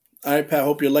All right, Pat.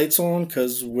 Hope your lights on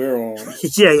because we're on.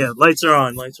 Yeah. Lights are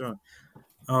on. Lights are on.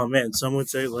 Oh man, some would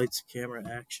say lights, camera,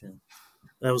 action.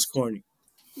 That was corny.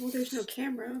 Well, there's no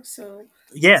camera, so.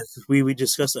 Yeah, we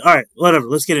discussed it. All right, whatever.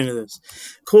 Let's get into this.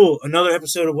 Cool. Another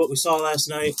episode of what we saw last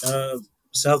night.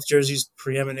 South Jersey's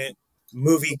preeminent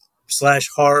movie slash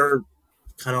horror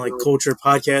kind of like culture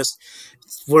podcast.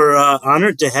 We're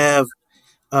honored to have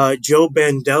Joe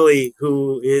Bandelli,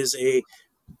 who is a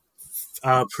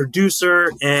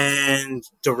producer and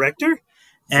director,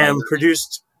 and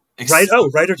produced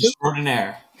writer too.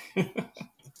 Extraordinaire.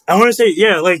 I want to say,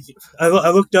 yeah, like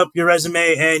I looked up your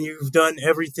resume, and you've done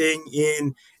everything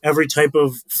in every type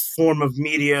of form of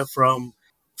media, from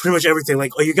pretty much everything.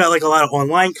 Like, you got like a lot of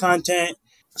online content,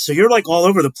 so you're like all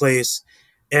over the place.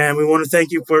 And we want to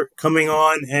thank you for coming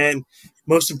on, and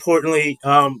most importantly,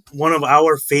 one of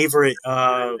our favorite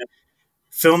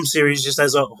film series, just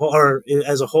as a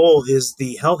whole, is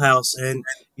the Hell House, and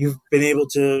you've been able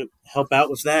to help out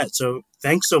with that. So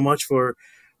thanks so much for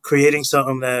creating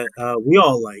something that we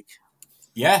all like.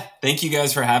 Yeah, thank you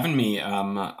guys for having me.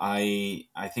 I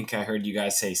think I heard you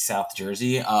guys say South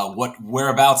Jersey.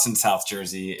 Whereabouts in South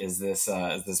Jersey is this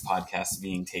podcast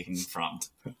being taken from?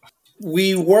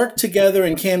 We work together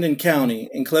in Camden County,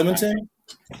 in Clementon.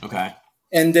 Okay.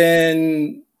 And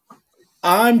then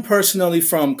I'm personally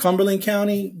from Cumberland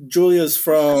County. Julia's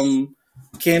from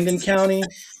Camden County.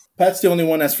 Pat's the only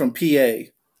one that's from PA.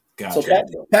 Gotcha. So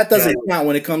Pat doesn't count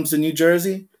when it comes to New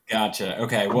Jersey. Gotcha.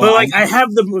 Okay. Well, but I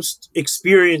have the most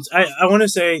experience. I want to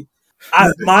say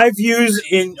my views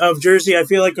of Jersey, I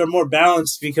feel like, are more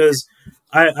balanced because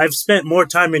I've spent more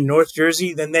time in North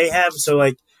Jersey than they have. So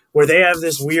like where they have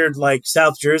this weird like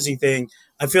South Jersey thing,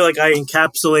 I feel like I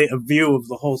encapsulate a view of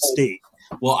the whole state.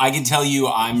 Well, I can tell you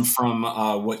I'm from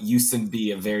what used to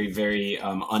be a very, very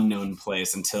unknown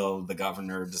place until the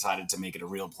governor decided to make it a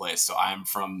real place. So I'm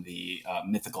from the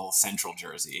mythical Central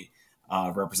Jersey,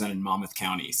 represented Monmouth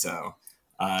County. So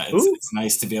it's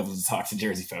nice to be able to talk to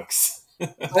Jersey folks.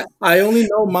 I only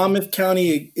know Monmouth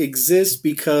County exists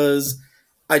because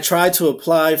I tried to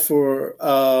apply for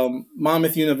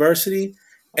Monmouth University,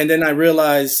 and then I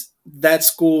realized that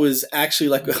school is actually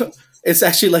like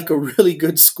a really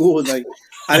good school. Like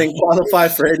I didn't qualify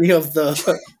for any of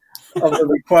the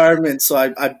requirements, so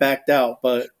I backed out.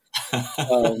 But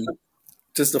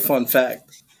just a fun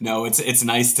fact. No, it's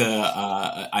nice to.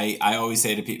 I always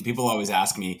say to people always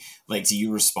ask me, like, do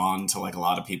you respond to like a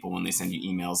lot of people when they send you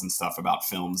emails and stuff about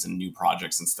films and new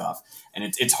projects and stuff?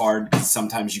 And it's hard because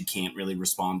sometimes you can't really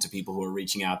respond to people who are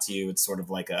reaching out to you. It's sort of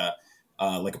like a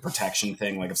protection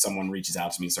thing. Like if someone reaches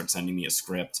out to me and starts sending me a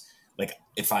script, like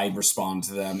if I respond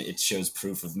to them, it shows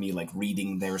proof of me like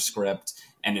reading their script.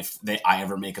 And if I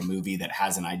ever make a movie that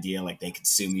has an idea, like they could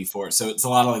sue me for it. So it's a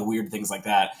lot of like weird things like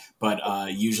that. But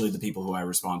usually the people who I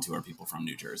respond to are people from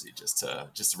New Jersey, just to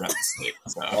rep the state.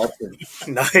 So.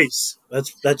 Nice.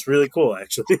 That's really cool,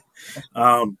 actually.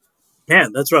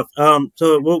 Man, that's rough.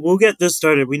 So we'll get this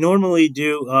started. We normally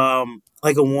do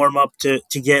like a warm up to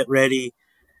get ready.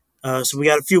 So we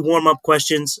got a few warm up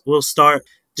questions. We'll start.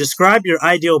 Describe your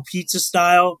ideal pizza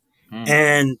style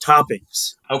and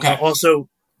toppings. Okay. Also,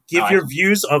 give your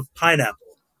views of pineapple.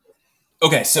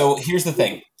 Okay, so here's the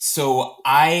thing. So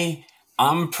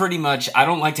I'm pretty much, I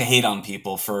don't like to hate on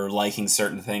people for liking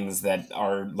certain things that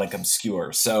are like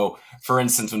obscure. So for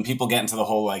instance, when people get into the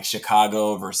whole like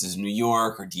Chicago versus New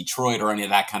York or Detroit or any of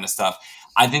that kind of stuff,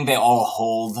 I think they all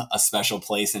hold a special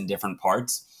place in different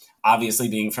parts. Obviously,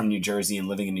 being from New Jersey and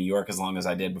living in New York as long as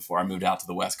I did before I moved out to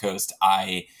the West Coast,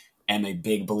 I am a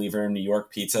big believer in New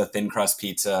York pizza, thin crust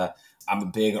pizza. I'm a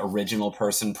big original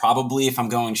person. Probably if I'm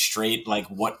going straight, like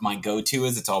what my go-to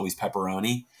is, it's always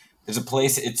pepperoni. There's a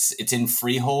place, it's in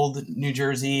Freehold, New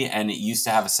Jersey, and it used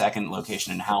to have a second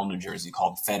location in Howell, New Jersey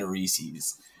called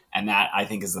Federici's. And that, I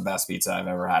think, is the best pizza I've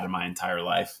ever had in my entire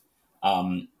life.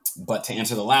 But to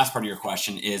answer the last part of your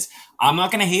question is, I'm not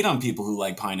going to hate on people who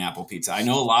like pineapple pizza. I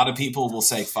know a lot of people will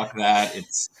say, fuck that.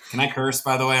 Can I curse,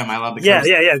 by the way? Am I allowed to curse?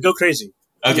 Yeah. Go crazy.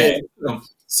 Okay.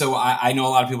 So I know a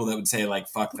lot of people that would say, like,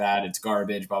 fuck that. It's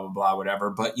garbage, blah, blah, blah, whatever.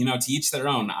 But, to each their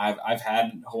own. I've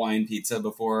had Hawaiian pizza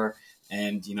before.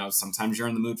 And, sometimes you're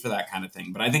in the mood for that kind of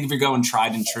thing. But I think if you're going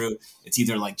tried and true, it's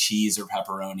either like cheese or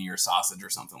pepperoni or sausage or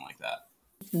something like that.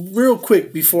 Real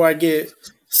quick before I get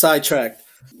sidetracked.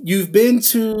 You've been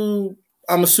to,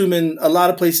 I'm assuming, a lot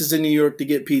of places in New York to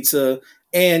get pizza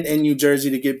and in New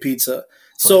Jersey to get pizza.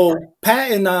 So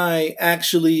Pat and I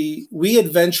we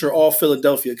adventure all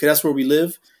Philadelphia because that's where we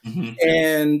live. Mm-hmm.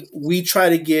 And we try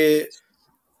to get,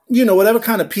 whatever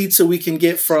kind of pizza we can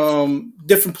get from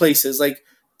different places. Like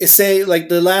say like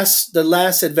the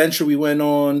last adventure we went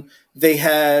on, they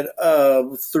had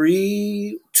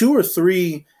two or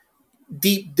three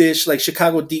deep dish, like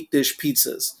Chicago deep dish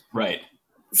pizzas. Right.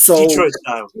 So Detroit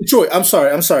style.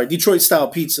 I'm sorry, Detroit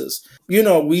style pizzas.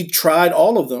 We tried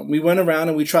all of them. We went around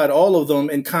and we tried all of them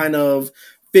and kind of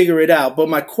figure it out. But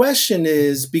my question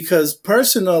is, because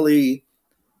personally,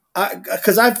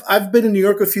 because I've been in New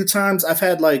York a few times. I've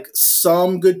had like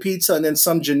some good pizza and then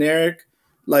some generic,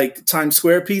 like Times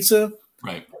Square pizza.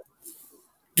 Right.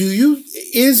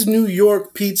 Is New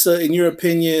York pizza, in your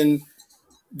opinion,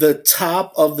 the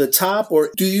top of the top, or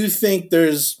do you think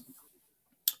there's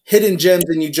hidden gems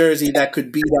in New Jersey that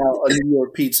could beat out a New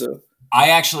York pizza?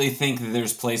 I actually think that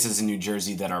there's places in New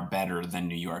Jersey that are better than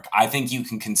New York. I think you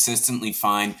can consistently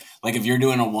find, like if you're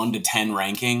doing a 1 to 10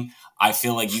 ranking, I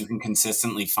feel like you can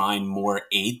consistently find more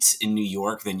 8s in New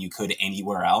York than you could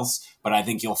anywhere else. But I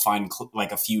think you'll find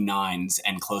like a few 9s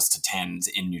and close to 10s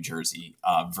in New Jersey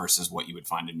versus what you would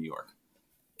find in New York.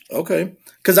 Okay,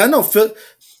 because I know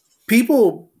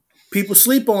people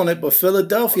sleep on it, but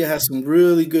Philadelphia has some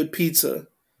really good pizza.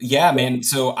 Yeah, man.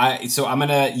 So I'm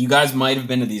gonna. You guys might have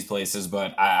been to these places,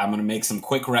 but I'm gonna make some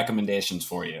quick recommendations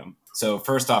for you. So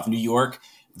first off, New York.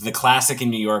 The classic in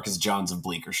New York is John's of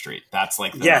Bleecker Street. That's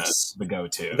like the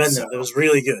go-to. Been there. That was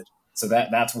really good. So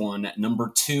that's one.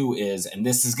 Number 2 is, and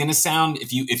this is gonna sound,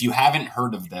 if you haven't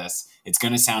heard of this, it's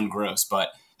gonna sound gross,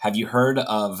 but have you heard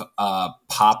of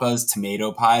Papa's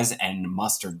tomato pies and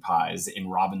mustard pies in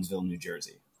Robbinsville, New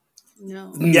Jersey?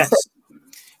 No. Yes.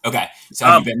 Okay. So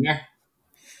have you been there?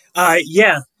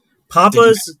 Yeah.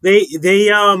 Papa's, they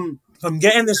if I'm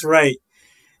getting this right,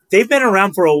 they've been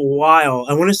around for a while.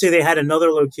 I want to say they had another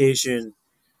location.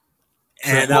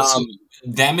 And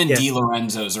them and Di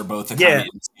Lorenzo's are both kind of in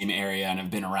the same area and have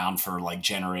been around for like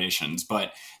generations.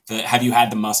 But have you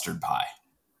had the mustard pie?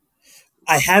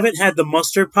 I haven't had the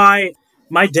mustard pie.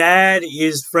 My dad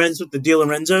is friends with the Di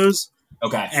Lorenzo's.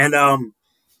 Okay. And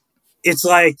it's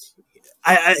like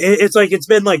it's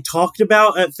been like talked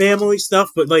about at family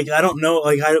stuff, but like I don't know,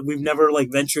 like we've never like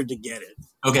ventured to get it.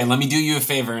 Okay, let me do you a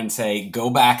favor and say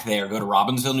go back there, go to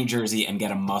Robbinsville, New Jersey, and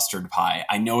get a mustard pie.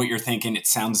 I know what you're thinking. It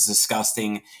sounds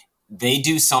disgusting. They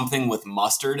do something with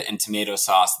mustard and tomato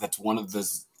sauce that's one of the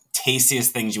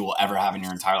tastiest things you will ever have in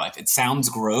your entire life. It sounds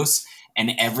gross,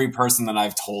 and every person that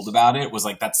I've told about it was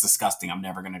like, that's disgusting. I'm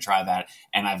never going to try that.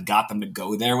 And I've got them to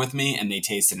go there with me, and they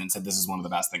tasted it and said, this is one of the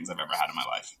best things I've ever had in my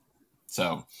life.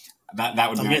 So that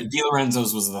would be Di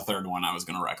Lorenzo's was the third one I was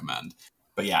going to recommend.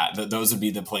 But yeah, those would be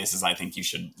the places I think you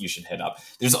should hit up.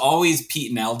 There's always Pete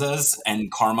and Elda's and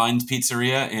Carmine's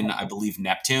Pizzeria in, I believe,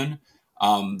 Neptune.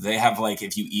 They have like,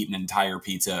 if you eat an entire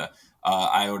pizza,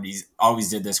 I always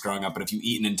did this growing up, but if you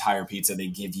eat an entire pizza,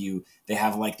 they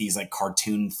have like these like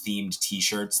cartoon themed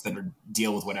t-shirts that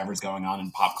deal with whatever's going on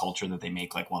in pop culture that they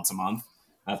make like once a month.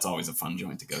 That's always a fun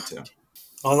joint to go to.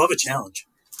 I love a challenge.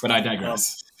 But I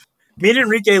digress. Me and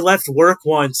Enrique left work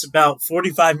once about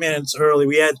 45 minutes early.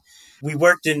 We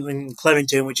worked in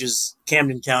Clementon, which is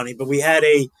Camden County, but we had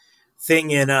a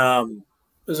thing in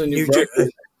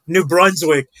New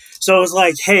Brunswick. So it was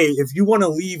like, hey, if you want to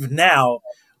leave now,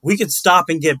 we could stop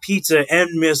and get pizza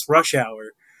and miss rush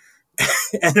hour.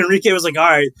 And Enrique was like, all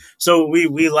right. So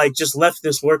we like just left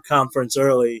this work conference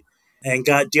early and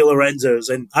got Di Lorenzo's.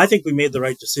 And I think we made the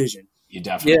right decision. You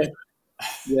definitely.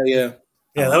 Yeah.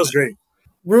 Yeah, that was great.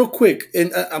 Real quick,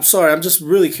 and I'm sorry, I'm just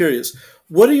really curious.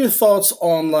 What are your thoughts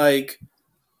on like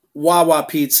Wawa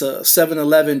pizza,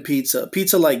 7-Eleven pizza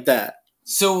like that?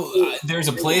 So there's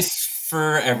a place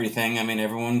for everything. I mean,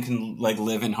 everyone can like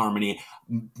live in harmony.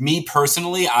 Me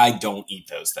personally, I don't eat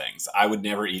those things. I would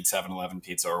never eat 7-Eleven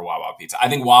pizza or Wawa pizza. I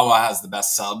think Wawa has the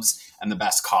best subs and the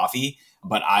best coffee.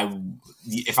 But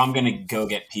if I'm going to go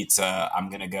get pizza, I'm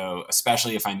going to go,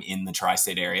 especially if I'm in the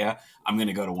tri-state area, I'm going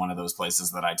to go to one of those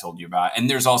places that I told you about. And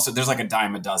there's like a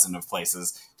dime a dozen of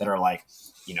places that are like,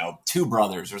 2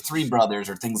 brothers or 3 brothers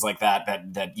or things like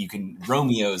that you can,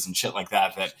 Romeos and shit like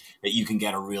that you can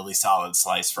get a really solid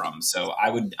slice from. So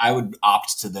I would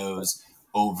opt to those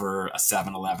over a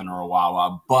 7-Eleven or a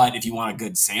Wawa. But if you want a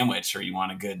good sandwich or you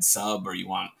want a good sub or you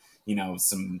want,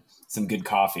 some good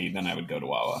coffee, then I would go to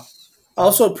Wawa. I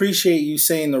also appreciate you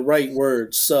saying the right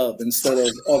word, sub, instead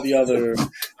of all the other.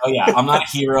 Oh, yeah. I'm not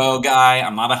a hero guy.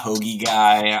 I'm not a hoagie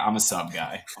guy. I'm a sub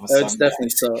guy. That's definitely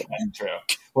sub. That's true.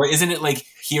 Or isn't it like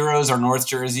heroes are North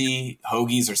Jersey,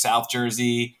 hoagies are South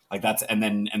Jersey? Like that's and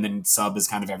then sub is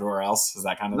kind of everywhere else. Is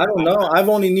that kind of? I don't know. I've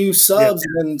only knew subs,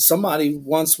 and then somebody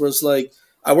once was like,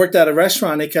 I worked at a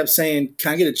restaurant. They kept saying,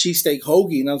 "Can I get a cheesesteak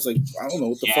hoagie?" And I was like, I don't know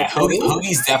what the fuck.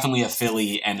 Hoagie's definitely a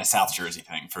Philly and a South Jersey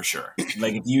thing for sure.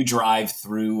 Like if you drive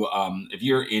through, if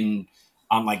you're in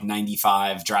on like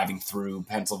 95 driving through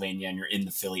Pennsylvania and you're in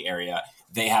the Philly area,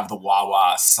 they have the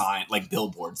Wawa sign, like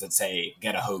billboards that say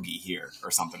 "Get a hoagie here"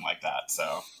 or something like that.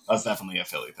 So that's definitely a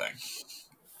Philly thing.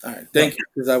 All right, thank you,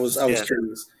 because I was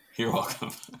curious. You're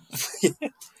welcome.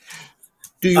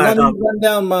 Do you want me to run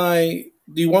down my?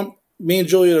 Do you want me and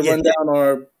Julia to run down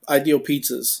our ideal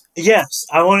pizzas? Yes,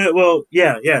 I want to. Well,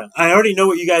 yeah. I already know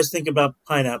what you guys think about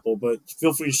pineapple, but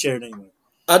feel free to share it anyway.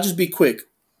 I'll just be quick.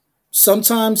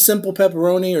 Sometimes simple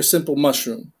pepperoni or simple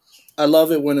mushroom. I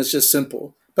love it when it's just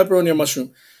simple pepperoni or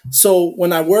mushroom. So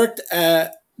when I worked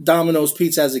at Domino's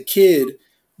Pizza as a kid,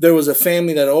 there was a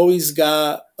family that always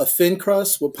got a thin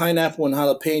crust with pineapple and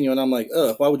jalapeno, and I'm like,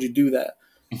 ugh, why would you do that?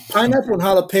 Pineapple and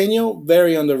jalapeno,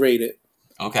 very underrated.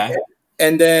 Okay.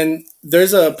 And then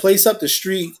there's a place up the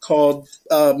street called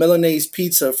Milanese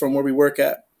Pizza from where we work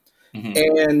at,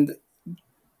 and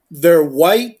their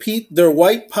white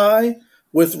pie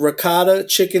with ricotta,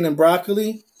 chicken, and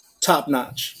broccoli, top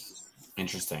notch.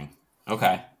 Interesting.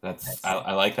 Okay,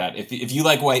 I like that. If you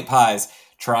like white pies,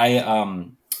 try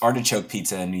artichoke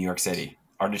pizza in New York City.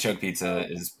 Artichoke pizza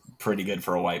is pretty good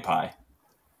for a white pie.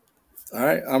 All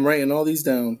right, I'm writing all these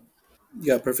down.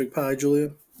 You got perfect pie,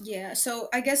 Julia? Yeah, so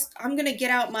I guess I'm going to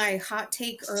get out my hot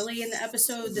take early in the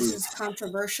episode. This is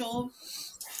controversial.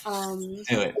 Do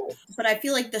it. But I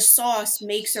feel like the sauce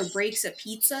makes or breaks a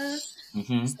pizza.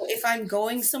 So if I'm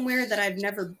going somewhere that I've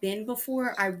never been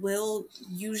before, I will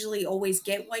usually always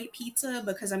get white pizza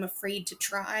because I'm afraid to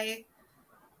try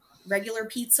regular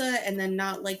pizza and then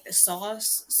not like the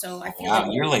sauce. So I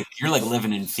feel you're like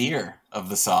living in fear of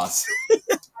the sauce.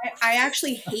 I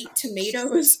actually hate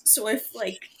tomatoes. So if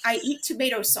like I eat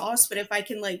tomato sauce, but if I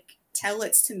can like tell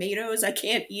it's tomatoes, I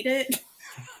can't eat it.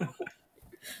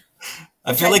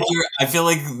 I feel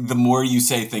like the more you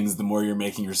say things, the more you're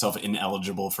making yourself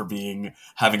ineligible for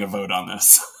having a vote on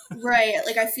this. Right.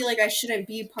 Like I feel like I shouldn't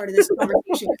be part of this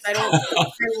conversation because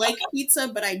I like pizza,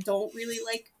 but I don't really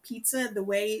like pizza the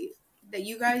way that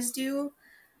you guys do.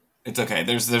 It's okay.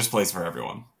 There's place for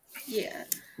everyone. Yeah.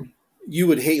 You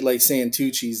would hate like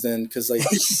Santucci's then, because like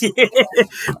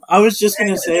I was just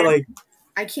gonna say like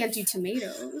I can't do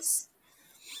tomatoes.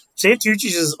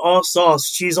 Santucci's is all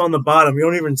sauce, cheese on the bottom. You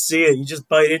don't even see it. You just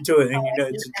bite into it, and you know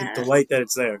it's a delight that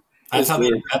it's there. That's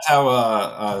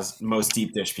how most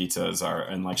deep dish pizzas are,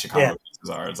 and like Chicago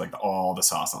pizzas are. It's like all the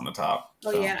sauce on the top.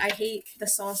 Oh yeah, I hate the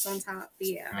sauce on top. But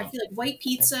yeah, I feel like white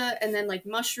pizza and then like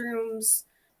mushrooms,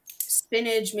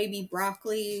 spinach, maybe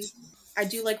broccoli. I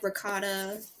do like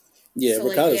ricotta. Yeah, so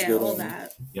ricotta's good. All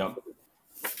that. Yep.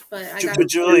 But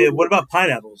Julia, what about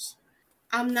pineapples?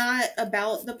 I'm not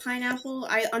about the pineapple.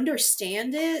 I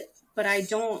understand it, but I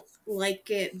don't like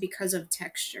it because of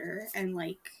texture and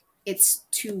like it's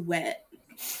too wet.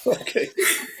 Okay.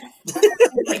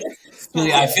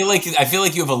 Yeah, I feel like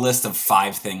you have a list of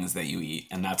 5 things that you eat,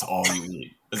 and that's all you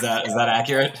eat. Is that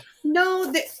accurate?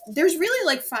 No, there's really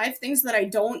like 5 things that I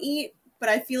don't eat, but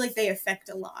I feel like they affect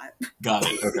a lot. Got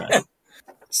it. Okay.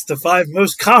 It's the 5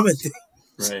 most common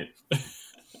things. Right.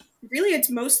 Really, it's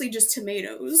mostly just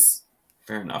tomatoes.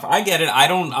 Fair enough. I get it.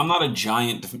 I'm not a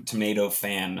giant tomato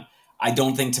fan. I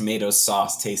don't think tomato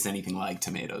sauce tastes anything like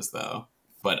tomatoes, though.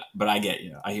 But I get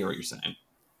you. I hear what you're saying.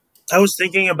 I was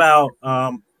thinking about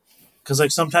because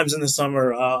like sometimes in the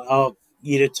summer I'll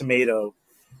eat a tomato,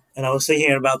 and I was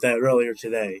thinking about that earlier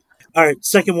today. All right,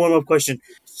 second warm up question.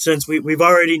 Since we've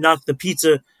already knocked the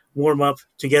pizza warm up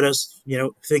to get us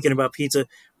thinking about pizza,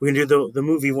 we're gonna do the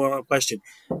movie warm up question.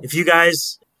 If you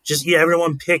guys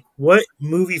everyone pick what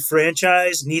movie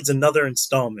franchise needs another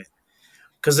installment,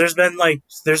 because there's been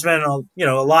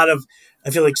a lot of, I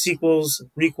feel like, sequels,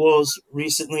 requels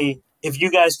recently. If you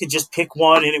guys could just pick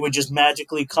one and it would just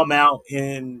magically come out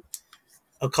in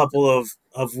a couple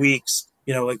of weeks,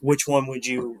 like which one would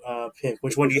you pick?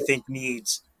 Which one do you think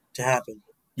needs to happen?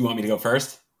 You want me to go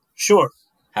first? Sure.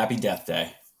 Happy Death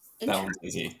Day. That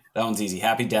one's easy.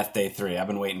 Happy Death Day 3. I've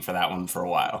been waiting for that one for a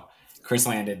while. Chris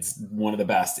Landon's one of the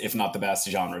best, if not the best,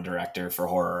 genre director for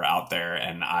horror out there,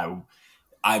 and I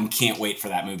can't wait for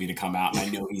that movie to come out, and I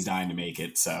know he's dying to make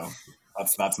it. So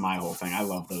that's my whole thing. I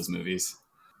love those movies.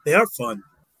 They are fun.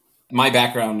 My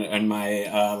background and my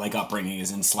upbringing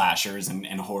is in slashers and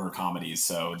horror comedies,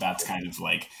 so that's kind of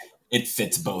like it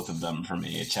fits both of them for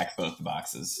me. It checks both the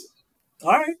boxes.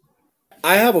 All right.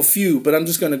 I have a few, but I'm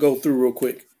just going to go through real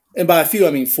quick. And by a few,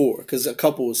 I mean 4, because a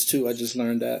couple was 2. I just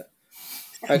learned that.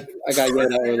 I got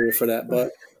yelled at earlier for that,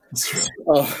 but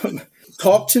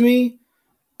Talk to Me.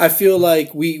 I feel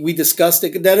like we discussed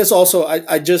it. That is also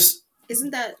I just isn't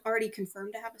that already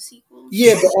confirmed to have a sequel?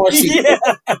 Yeah, but our sequel.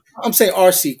 Yeah. I'm saying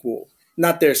our sequel,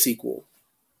 not their sequel.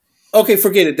 Okay,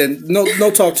 forget it then.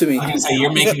 No, talk to me. I'm gonna say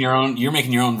you're making your own. You're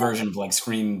making your own version of like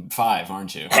Scream 5,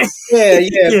 aren't you? Yeah,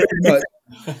 pretty much.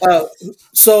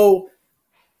 So,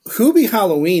 Hubie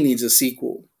Halloween needs a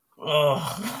sequel.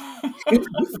 Oh.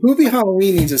 Hubie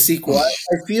Halloween needs a sequel.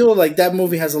 I feel like that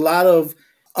movie has a lot of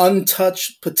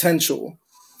untouched potential.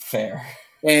 Fair.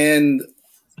 And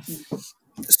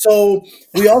so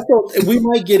we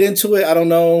might get into it. I don't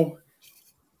know.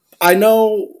 I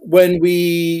know when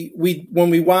we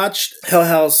watched Hell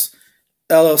House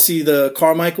LLC, the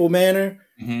Carmichael Manor,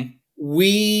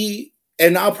 we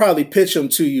and I'll probably pitch them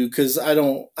to you because I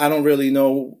don't really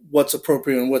know what's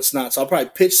appropriate and what's not. So I'll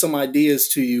probably pitch some ideas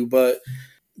to you, but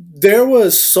there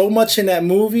was so much in that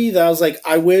movie that I was like,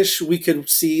 I wish we could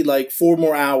see like 4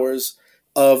 more hours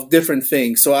of different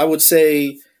things. So I would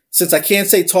say, since I can't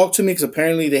say talk to me because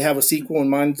apparently they have a sequel and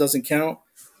mine doesn't count.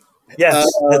 Yes,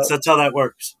 that's how that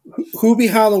works. Hubie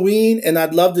Halloween, and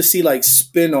I'd love to see like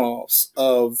spin-offs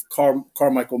of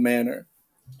Carmichael Manor.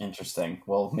 Interesting.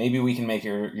 Well, maybe we can make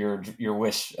your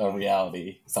wish a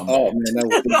reality someday. Oh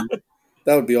man,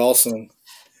 that would be awesome.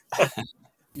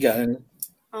 Yeah.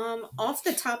 Off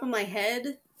the top of my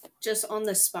head, just on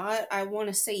the spot, I want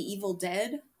to say Evil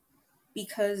Dead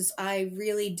because I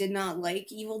really did not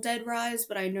like Evil Dead Rise,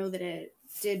 but I know that it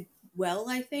did well,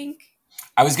 I think.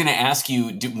 I was going to ask you,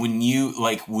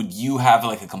 would you have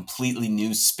like a completely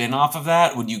new spin-off of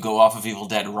that? Would you go off of Evil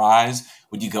Dead Rise?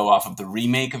 Would you go off of the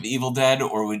remake of Evil Dead,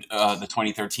 or would the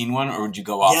 2013 one, or would you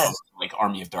go off of like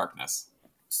Army of Darkness?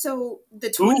 So the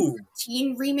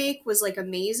 2013 remake was like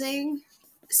amazing.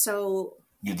 So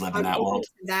you'd live in that world.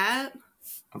 That.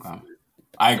 Okay,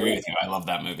 I agree with you. I love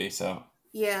that movie. So.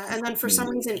 Yeah, and then for some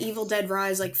reason, Evil Dead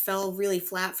Rise like fell really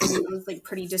flat for me. I was like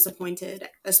pretty disappointed,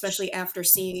 especially after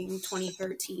seeing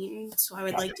 2013. So I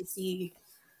would like to see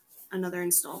another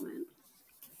installment.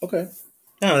 Okay.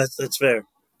 No, that's fair.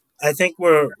 I think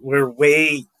we're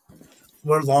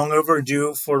long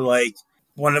overdue for like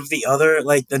one of the other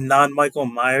like the non-Michael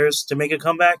Myers to make a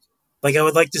comeback. Like I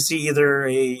would like to see either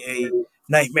a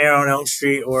Nightmare on Elm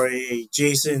Street or a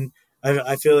Jason.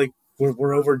 I feel like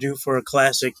we're overdue for a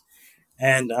classic.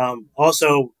 And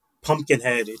also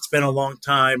Pumpkinhead. It's been a long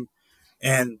time,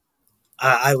 and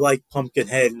I like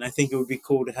Pumpkinhead, and I think it would be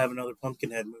cool to have another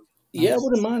Pumpkinhead movie. Yeah, I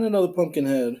wouldn't mind another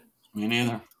Pumpkinhead. Me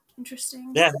neither.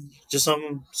 Interesting. Yeah, just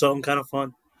something kind of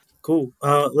fun. Cool.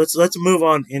 Let's move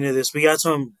on into this. We got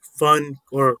some fun,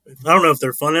 or I don't know if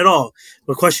they're fun at all,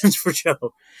 but questions for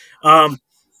Joe.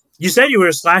 You said you were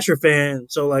a slasher fan,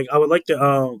 so like I would like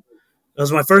to. That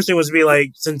was my first thing was to be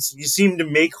like, since you seem to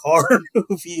make horror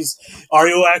movies, are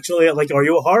you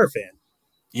a horror fan?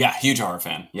 Yeah, huge horror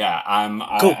fan. Yeah,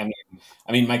 Cool.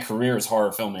 I mean, my career is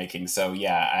horror filmmaking, so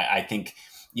yeah, I think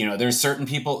there's certain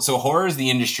people. So horror is the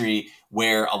industry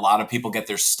where a lot of people get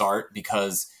their start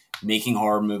because making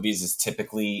horror movies is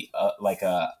typically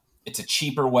it's a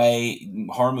cheaper way.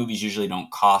 Horror movies usually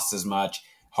don't cost as much.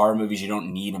 Horror movies, you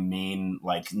don't need a main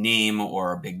like name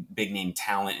or a big name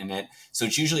talent in it. So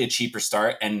it's usually a cheaper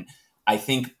start. And I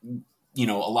think, a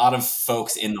lot of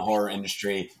folks in the horror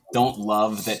industry don't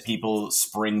love that people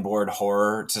springboard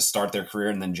horror to start their career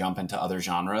and then jump into other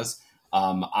genres.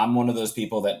 I'm one of those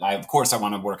people that of course I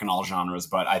want to work in all genres,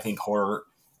 but I think horror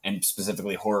and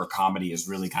specifically horror comedy is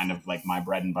really kind of like my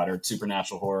bread and butter.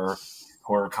 Supernatural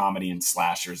horror comedy, and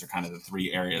slashers are kind of the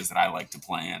 3 areas that I like to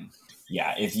play in.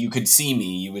 Yeah, if you could see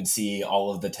me, you would see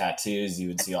all of the tattoos. You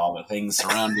would see all the things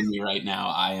surrounding me right now.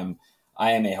 I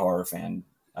am a horror fan,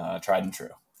 tried and true.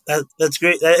 That's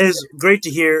great. That is great to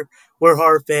hear. We're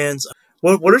horror fans.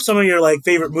 What are some of your like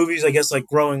favorite movies? I guess like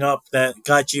growing up that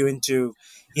got you into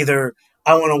either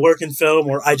I want to work in film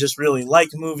or I just really like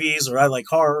movies or I like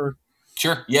horror.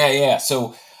 Sure. Yeah.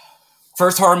 So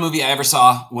first horror movie I ever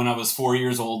saw when I was 4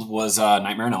 years old was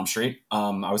Nightmare on Elm Street.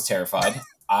 I was terrified.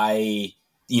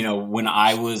 When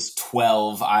I was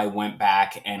 12, I went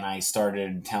back and I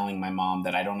started telling my mom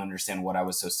that I don't understand what I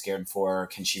was so scared for.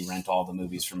 Can she rent all the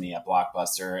movies for me at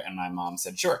Blockbuster? And my mom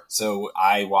said, sure. So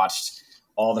I watched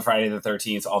all the Friday the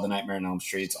 13th, all the Nightmare on Elm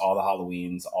Streets, all the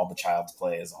Halloweens, all the Child's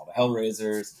Plays, all the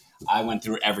Hellraisers. I went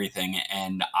through everything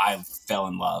and I fell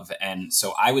in love. And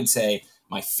so I would say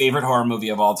my favorite horror movie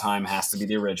of all time has to be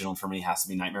the original for me, has to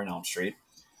be Nightmare on Elm Street.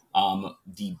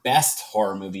 The best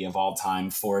horror movie of all time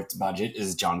for its budget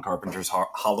is John Carpenter's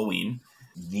Halloween.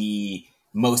 The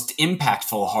most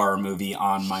impactful horror movie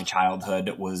on my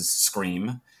childhood was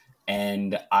Scream.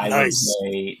 And I would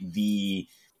say the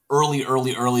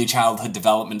early childhood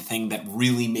development thing that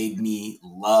really made me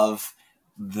love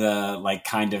the like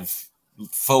kind of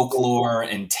folklore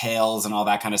and tales and all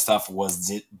that kind of stuff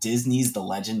was Disney's The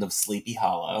Legend of Sleepy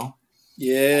Hollow.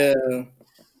 Yeah.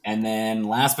 And then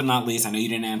last but not least, I know you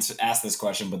didn't ask this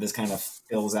question, but this kind of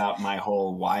fills out my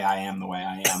whole why I am the way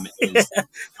I am. Is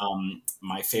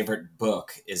my favorite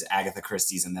book is Agatha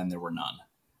Christie's And Then There Were None.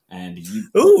 And you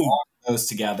put all those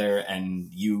together and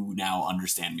you now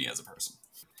understand me as a person.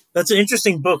 That's an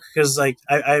interesting book because like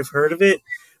I've heard of it,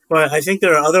 but I think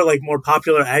there are other like more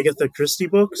popular Agatha Christie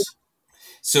books.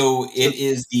 So it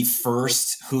is the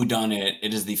first whodunit.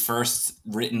 It is the first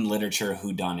written literature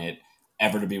whodunit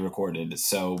ever to be recorded.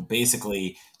 So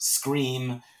basically,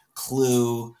 Scream,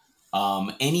 Clue,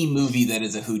 any movie that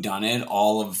is a whodunit,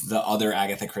 all of the other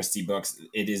Agatha Christie books,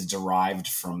 it is derived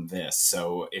from this.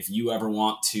 So if you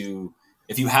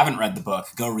haven't read the book,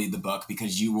 go read the book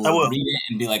because you will read it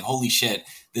and be like, holy shit,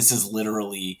 this is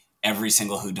literally every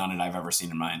single whodunit I've ever seen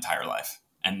in my entire life.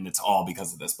 And it's all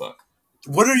because of this book.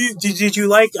 What are you? Did you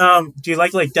like? Do you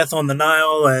like Death on the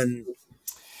Nile and?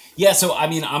 Yeah, so I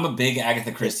mean, I'm a big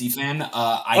Agatha Christie fan.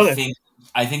 I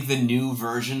think the new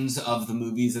versions of the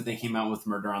movies that they came out with,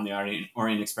 Murder on the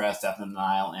Orient Express, Death on the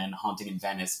Nile, and Haunting in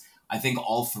Venice, I think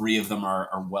all three of them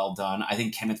are well done. I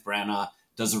think Kenneth Branagh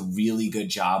does a really good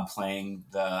job playing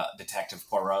the Detective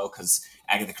Poirot because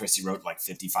Agatha Christie wrote like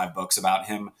 55 books about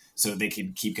him, so they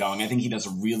could keep going. I think he does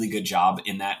a really good job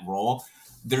in that role.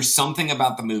 There's something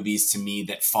about the movies to me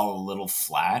that fall a little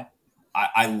flat.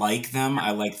 I like them.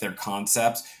 I like their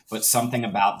concepts, but something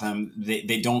about them,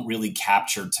 they don't really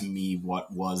capture to me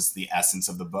what was the essence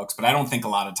of the books. But I don't think a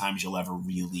lot of times you'll ever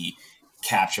really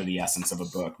capture the essence of a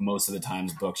book. Most of the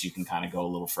times books, you can kind of go a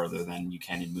little further than you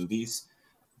can in movies.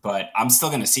 But I'm still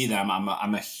going to see them.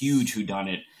 I'm a huge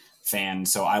whodunit fan.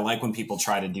 So I like when people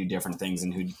try to do different things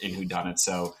in whodunit.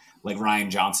 So like Rian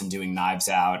Johnson doing Knives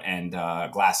Out and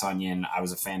Glass Onion, I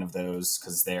was a fan of those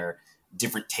because they're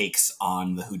different takes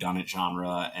on the whodunit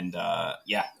genre, and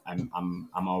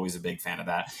I'm always a big fan of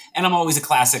that. And I'm always a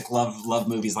classic love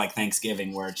movies like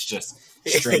Thanksgiving, where it's just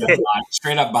straight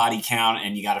up body count,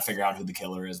 and you got to figure out who the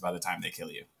killer is by the time they kill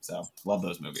you. So love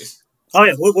those movies. Oh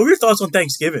yeah, what were your thoughts on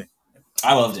Thanksgiving?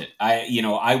 I loved it.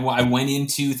 I went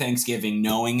into Thanksgiving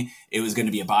knowing it was going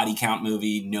to be a body count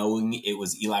movie, knowing it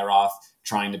was Eli Roth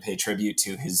trying to pay tribute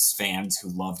to his fans who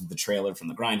loved the trailer from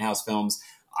the Grindhouse films.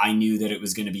 I knew that it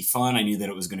was going to be fun. I knew that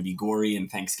it was going to be gory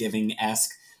and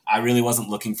Thanksgiving-esque. I really wasn't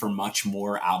looking for much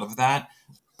more out of that.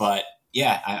 But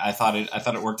yeah, I thought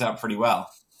it worked out pretty well.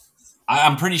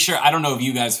 I'm pretty sure, I don't know if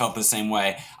you guys felt the same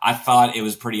way. I thought it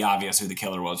was pretty obvious who the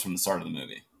killer was from the start of the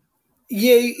movie.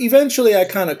 Yeah, eventually I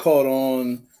kind of caught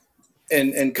on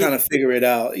and kind of figure it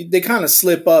out. They kind of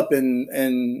slip up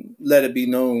and let it be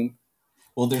known.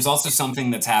 Well, there's also something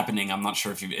that's happening. I'm not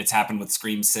sure if it's happened with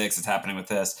Scream 6. It's happening with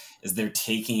this. Is they're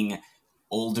taking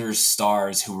older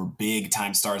stars who were big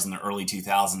time stars in the early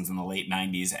 2000s and the late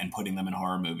 90s and putting them in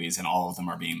horror movies, and all of them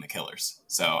are being the killers.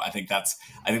 So I think that's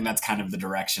kind of the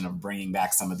direction of bringing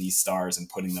back some of these stars and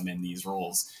putting them in these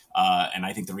roles. And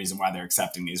I think the reason why they're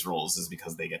accepting these roles is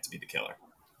because they get to be the killer.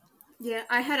 Yeah,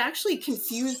 I had actually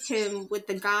confused him with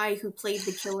the guy who played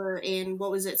the killer in,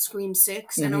 what was it, Scream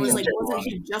 6? And I was like, wasn't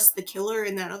he just the killer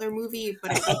in that other movie?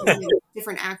 But it was a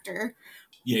different actor.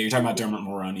 Yeah, you're talking about Dermot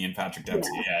Mulroney and Patrick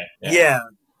Dempsey. Yeah.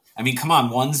 I mean, come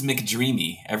on, one's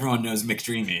McDreamy. Everyone knows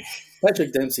McDreamy.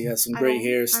 Patrick Dempsey has some great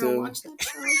hair still. I don't watch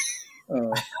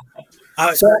that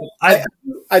show. So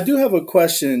I do have a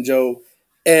question, Joe,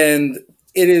 and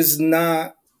it is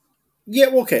not... Yeah,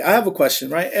 okay, I have a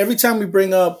question, right? Every time we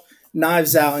bring up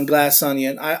Knives Out and Glass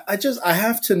Onion, I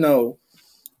have to know,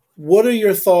 what are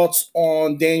your thoughts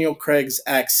on Daniel Craig's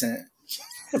accent?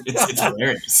 It's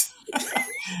hilarious.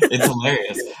 It's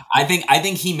hilarious. I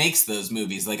think he makes those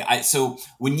movies. So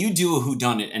when you do a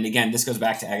whodunit, and again, this goes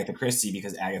back to Agatha Christie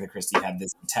because Agatha Christie had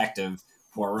this detective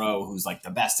Poirot who's like the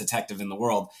best detective in the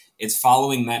world. It's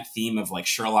following that theme of like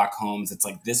Sherlock Holmes. It's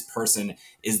like this person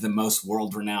is the most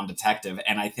world-renowned detective,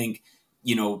 and I think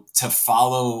to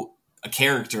follow a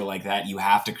character like that, you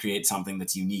have to create something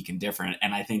that's unique and different.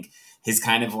 And I think his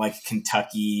kind of like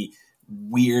Kentucky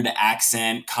weird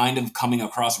accent, kind of coming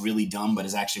across really dumb, but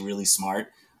is actually really smart.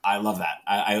 I love that.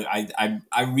 I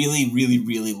really, really,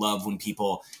 really love when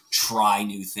people try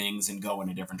new things and go in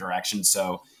a different direction.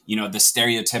 So, the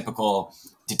stereotypical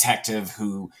detective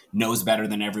who knows better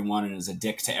than everyone and is a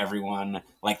dick to everyone,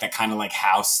 like that kind of like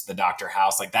House, the Dr.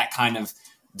 House, like that kind of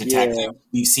detective. Yeah.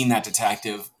 We've seen that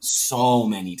detective so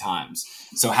many times.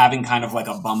 So having kind of like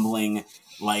a bumbling,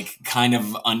 like kind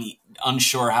of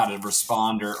unsure how to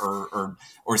respond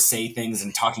or say things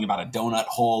and talking about a donut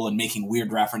hole and making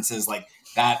weird references, like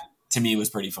that to me was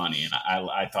pretty funny. And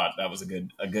I thought that was a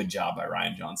good job by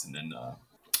Rian Johnson and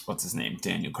what's his name?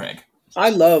 Daniel Craig. I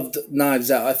loved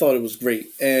Knives Out. I thought it was great.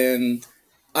 And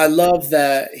I love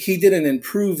that he didn't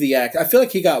improve the act. I feel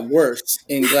like he got worse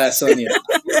in Glass Onion.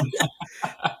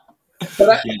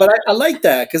 But I like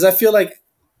that because I feel like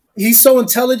he's so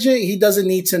intelligent. He doesn't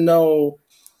need to know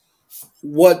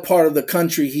what part of the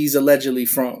country he's allegedly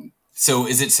from. So,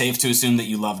 is it safe to assume that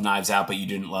you love Knives Out, but you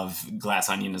didn't love Glass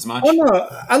Onion as much? Oh no,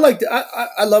 I like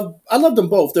I love them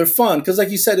both. They're fun because, like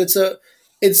you said,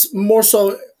 it's more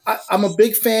so. I'm a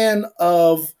big fan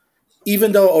of,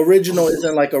 even though original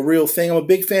isn't like a real thing. I'm a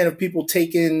big fan of people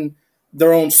taking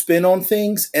their own spin on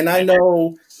things. And I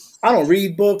know I don't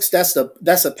read books. That's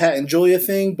a Pat and Julia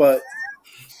thing, but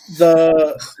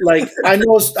I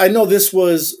know this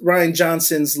was Ryan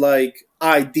Johnson's like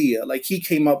idea. Like he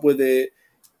came up with it.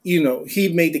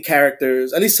 He made the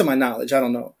characters, at least to my knowledge. I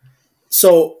don't know.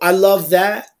 So I love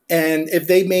that. And if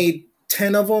they made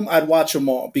 10 of them, I'd watch them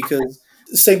all because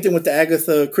same thing with the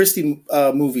Agatha Christie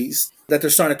movies that they're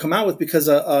starting to come out with because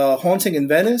Haunting in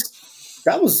Venice,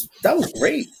 that was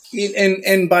great.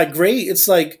 And by great, it's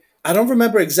like, I don't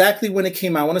remember exactly when it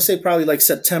came out. I want to say probably like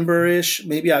September-ish,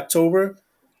 maybe October.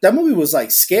 That movie was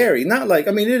like scary. Not like,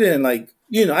 I mean, it didn't like,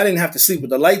 I didn't have to sleep with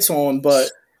the lights on,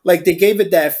 but like they gave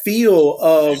it that feel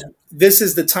of this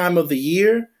is the time of the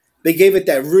year. They gave it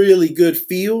that really good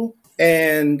feel.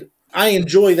 And I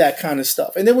enjoy that kind of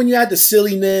stuff. And then when you add the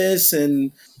silliness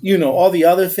and, all the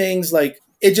other things, like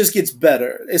it just gets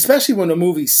better, especially when the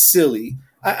movie's silly.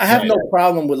 I have no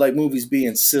problem with like movies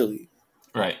being silly.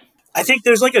 Right. I think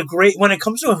there's like when it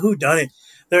comes to a whodunit,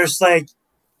 there's like,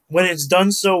 when it's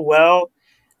done so well,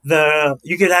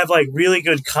 you could have like really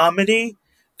good comedy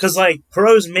because like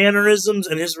Poirot's mannerisms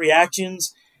and his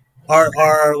reactions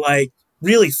are like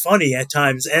really funny at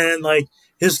times, and like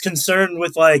his concern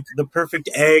with like the perfect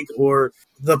egg or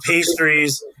the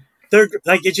pastries, they're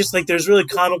like, it's just like there's really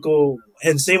comical,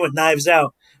 and same with Knives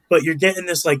Out, but you're getting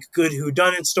this like good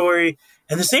whodunit story,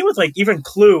 and the same with like even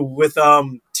Clue with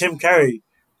Tim Curry,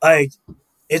 like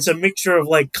it's a mixture of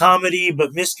like comedy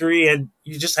but mystery, and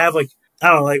you just have like, I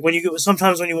don't know, like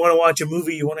sometimes when you want to watch a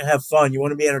movie, you want to have fun, you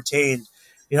want to be entertained,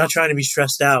 you're not trying to be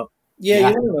stressed out. Yeah,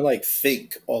 you don't want to like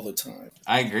think all the time.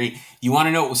 I agree. You want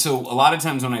to know? So a lot of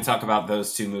times when I talk about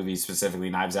those two movies,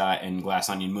 specifically Knives Out and Glass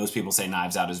Onion, most people say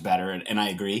Knives Out is better, and I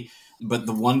agree. But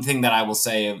the one thing that I will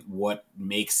say of what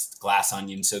makes Glass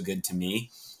Onion so good to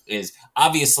me is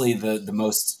obviously the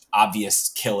most obvious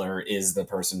killer is the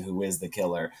person who is the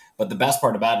killer. But the best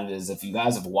part about it is if you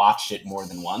guys have watched it more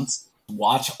than once,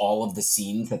 watch all of the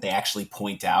scenes that they actually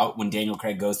point out when Daniel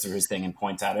Craig goes through his thing and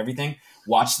points out everything.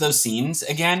 Watch those scenes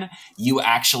again. You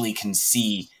actually can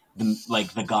see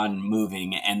the gun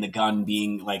moving and the gun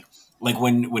being like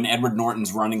when Edward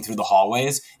Norton's running through the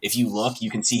hallways. If you look, you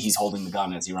can see he's holding the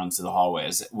gun as he runs through the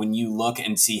hallways. When you look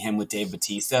and see him with Dave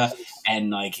Bautista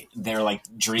and like they're like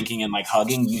drinking and like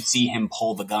hugging, you see him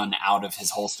pull the gun out of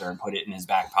his holster and put it in his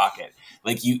back pocket.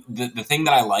 Like the thing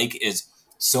that I like is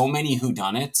so many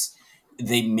whodunits,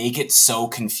 they make it so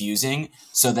confusing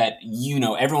so that,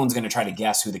 everyone's going to try to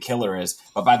guess who the killer is.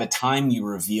 But by the time you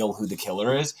reveal who the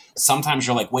killer is, sometimes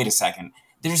you're like, wait a second,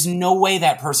 there's no way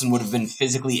that person would have been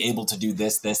physically able to do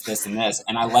this, this, this, and this.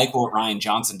 And I like what Ryan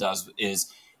Johnson does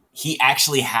is he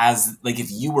actually has, like,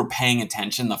 if you were paying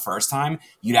attention the first time,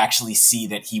 you'd actually see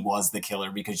that he was the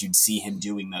killer because you'd see him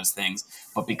doing those things.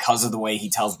 But because of the way he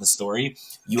tells the story,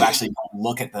 you actually don't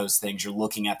look at those things. You're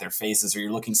looking at their faces or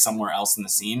you're looking somewhere else in the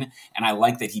scene. And I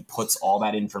like that he puts all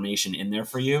that information in there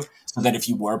for you so that if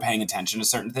you were paying attention to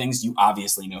certain things, you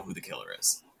obviously know who the killer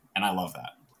is. And I love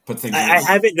that. I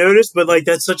haven't noticed, but like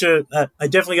that's such a I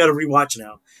definitely got to rewatch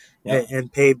now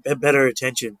and pay better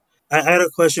attention. I had a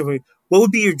question for you. What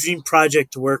would be your dream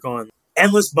project to work on?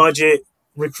 Endless budget,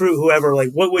 recruit whoever.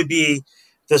 Like, what would be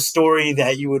the story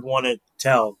that you would want to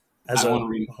tell? I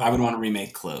would want to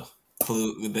remake Clue.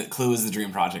 Clue is the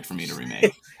dream project for me to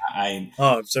remake. I'm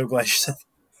so glad you said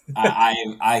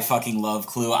that. I fucking love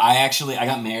Clue. I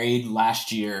got married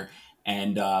last year.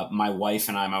 And my wife's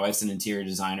an interior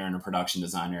designer and a production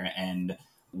designer, and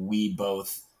we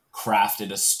both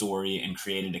crafted a story and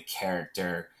created a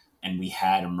character, and we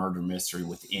had a murder mystery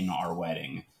within our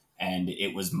wedding. And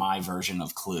it was my version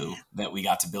of Clue that we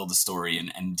got to build a story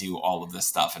and do all of this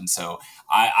stuff. And so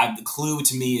Clue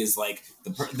to me is like,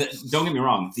 don't get me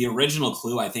wrong, the original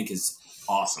Clue I think is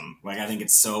awesome. Like, I think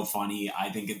it's so funny.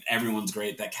 I think everyone's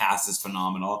great. That cast is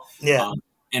phenomenal. Yeah.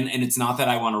 And it's not that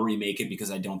I want to remake it because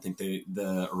I don't think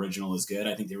the original is good.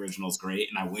 I think the original is great,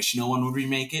 and I wish no one would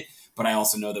remake it. But I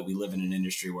also know that we live in an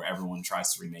industry where everyone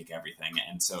tries to remake everything,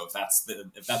 and so if that's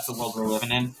the world we're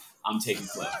living in, I'm taking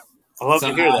Clue. I love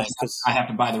to hear that. I have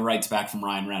to buy the rights back from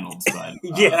Ryan Reynolds, but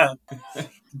yeah.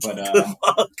 But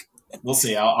we'll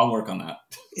see. I'll work on that.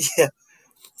 Yeah.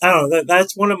 I don't know.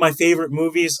 That's one of my favorite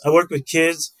movies. I work with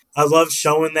kids. I love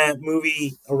showing that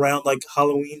movie around like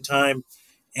Halloween time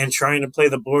and trying to play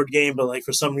the board game, but like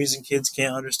for some reason kids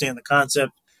can't understand the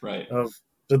concept Right. of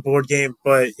the board game,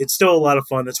 but it's still a lot of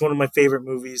fun. It's one of my favorite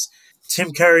movies.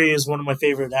 Tim Curry is one of my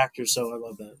favorite actors, so I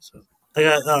love that. So I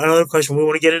got another question. We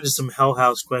want to get into some Hell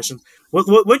House questions.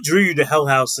 What drew you to Hell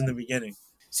House in the beginning?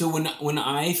 So when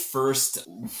I first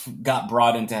got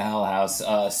brought into Hell House,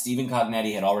 Stephen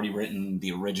Cognetti had already written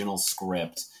the original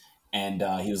script, and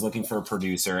he was looking for a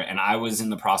producer. And I was in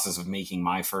the process of making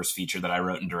my first feature that I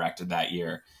wrote and directed that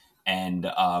year. And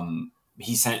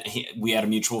we had a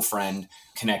mutual friend,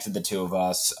 connected the two of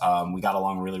us. We got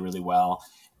along really, really well.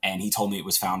 And he told me it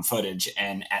was found footage.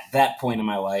 And at that point in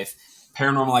my life,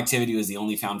 Paranormal Activity was the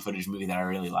only found footage movie that I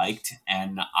really liked.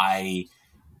 And I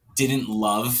didn't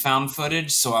love found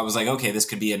footage. So I was like, okay, this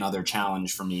could be another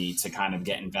challenge for me to kind of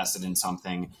get invested in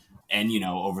something. And,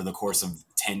 over the course of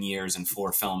 10 years and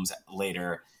 4 films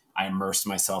later, I immersed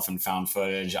myself in found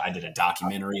footage. I did a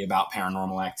documentary about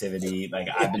Paranormal Activity. Like,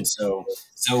 I've been so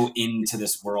into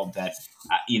this world that,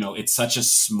 it's such a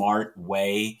smart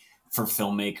way for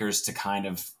filmmakers to kind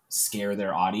of scare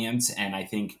their audience. And I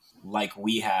think like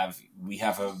we have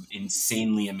an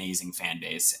insanely amazing fan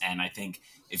base. And I think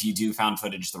if you do found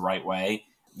footage the right way,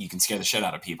 you can scare the shit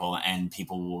out of people and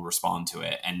people will respond to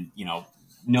it. And,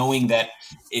 knowing that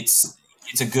it's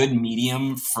a good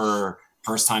medium for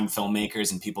first-time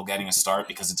filmmakers and people getting a start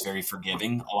because it's very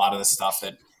forgiving. A lot of the stuff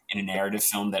that in a narrative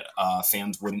film that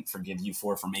fans wouldn't forgive you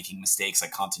for making mistakes,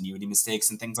 like continuity mistakes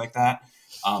and things like that.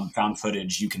 Found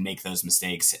footage, you can make those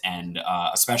mistakes, and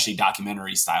especially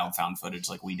documentary-style found footage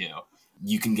like we do.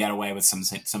 You can get away with some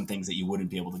things that you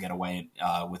wouldn't be able to get away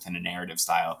within a narrative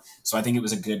style. So I think it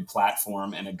was a good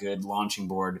platform and a good launching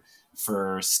board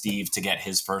for Steve to get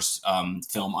his first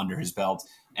film under his belt,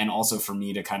 and also for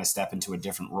me to kind of step into a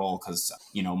different role because,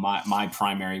 my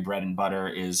primary bread and butter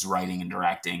is writing and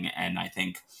directing. And I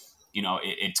think,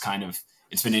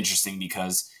 it's been interesting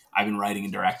because I've been writing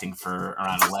and directing for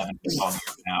around 11 to 12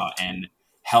 years now, and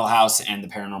Hell House and the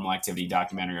Paranormal Activity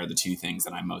documentary are the two things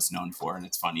that I'm most known for. And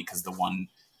it's funny because the one,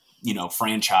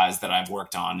 franchise that I've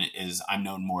worked on is I'm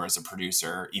known more as a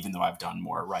producer, even though I've done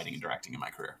more writing and directing in my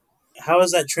career. How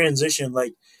is that transition?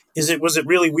 Like, was it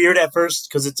really weird at first?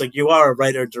 Because it's like you are a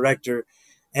writer, director,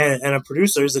 and a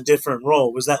producer is a different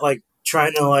role. Was that like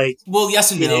trying to like? Well,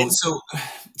 yes and no.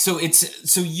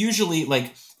 So usually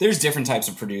like there's different types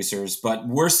of producers, but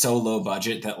we're so low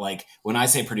budget that like when I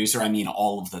say producer, I mean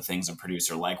all of the things a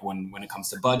producer, like when it comes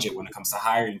to budget, when it comes to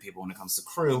hiring people, when it comes to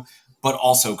crew, but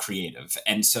also creative.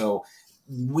 And so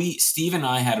Steve and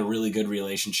I had a really good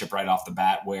relationship right off the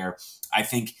bat where I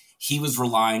think he was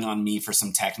relying on me for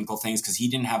some technical things because he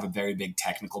didn't have a very big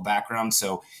technical background.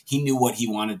 So he knew what he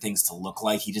wanted things to look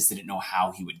like. He just didn't know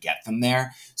how he would get them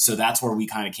there. So that's where we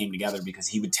kind of came together because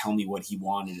he would tell me what he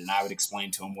wanted and I would explain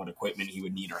to him what equipment he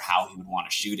would need or how he would want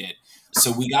to shoot it.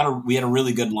 So we had a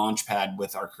really good launch pad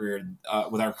with our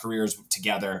careers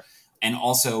together. And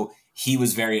also he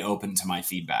was very open to my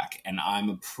feedback, and I'm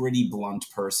a pretty blunt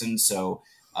person. So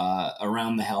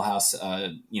around the Hell House,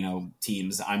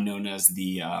 teams, I'm known as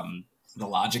the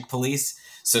logic police.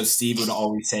 So Steve would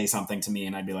always say something to me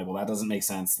and I'd be like, well, that doesn't make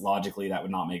sense. Logically, that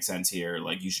would not make sense here.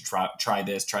 Like, you should try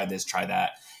this, try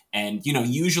that. And,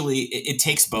 usually it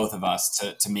takes both of us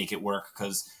to make it work.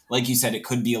 Cause like you said, it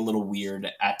could be a little weird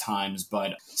at times,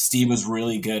 but Steve was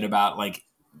really good about like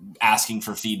asking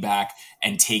for feedback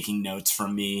and taking notes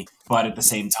from me. But at the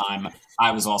same time,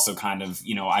 I was also kind of,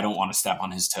 I don't want to step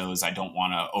on his toes. I don't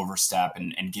want to overstep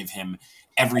and give him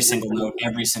every single note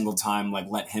every single time. Like,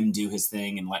 let him do his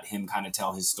thing and let him kind of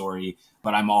tell his story.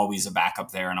 But I'm always a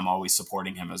backup there and I'm always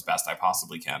supporting him as best I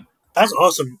possibly can. That's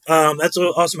awesome. That's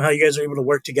awesome how you guys are able to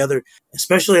work together,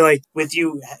 especially like with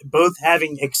you both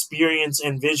having experience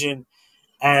and vision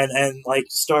and like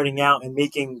starting out and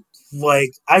making,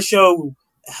 like, I show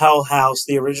Hell House,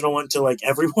 the original one, to like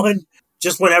everyone.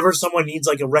 Just whenever someone needs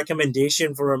like a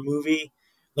recommendation for a movie,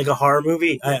 like a horror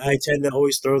movie, I tend to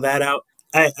always throw that out.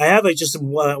 I have like just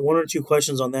one or two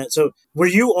questions on that. So were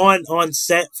you on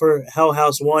set for Hell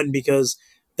House 1? Because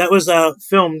that was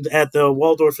filmed at the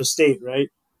Waldorf Estate, right?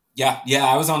 Yeah,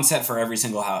 I was on set for every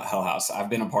single Hell House. I've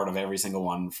been a part of every single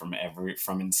one from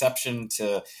inception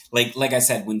to like I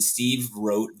said, when Steve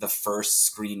wrote the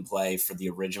first screenplay for the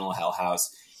original Hell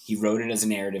House, he wrote it as a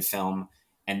narrative film,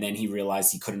 and then he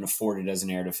realized he couldn't afford it as a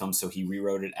narrative film, so he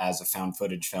rewrote it as a found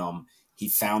footage film. He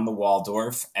found the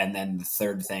Waldorf, and then the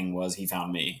third thing was he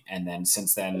found me. And then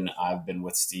since then, I've been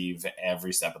with Steve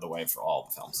every step of the way for all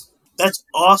the films. That's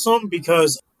awesome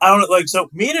because I don't know, like, so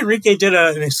me and Enrique did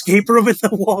an escape room at the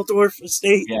Waldorf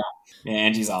Estate. Yeah. Yeah,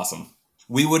 Angie's awesome.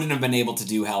 We wouldn't have been able to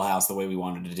do Hell House the way we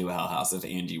wanted to do Hell House if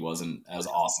Angie wasn't as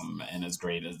awesome and as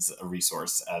great as a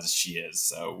resource as she is.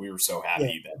 So we were so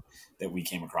happy that we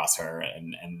came across her,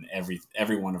 and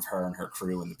every one of her and her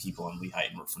crew and the people in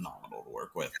Lehighton were phenomenal to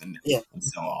work with, and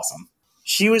so awesome.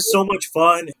 She was so much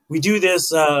fun. We do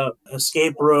this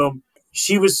escape room.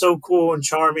 She was so cool and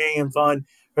charming and fun.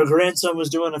 Her grandson was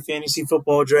doing a fantasy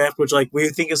football draft, which like we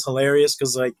think is hilarious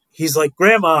because like he's like,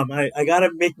 "Grandma, I gotta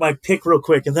make my pick real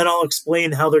quick, and then I'll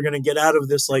explain how they're gonna get out of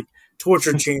this like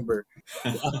torture chamber."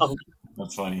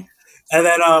 That's funny. And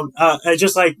then I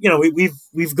just like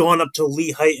we've gone up to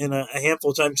Lehighton a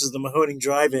handful of times as the Mahoning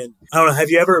Drive-In. I don't know. Have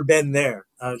you ever been there?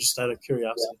 Just out of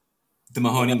curiosity. The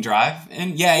Mahoning Drive,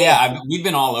 and we've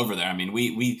been all over there. I mean,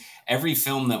 we every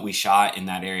film that we shot in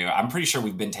that area, I'm pretty sure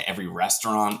we've been to every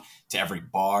restaurant, to every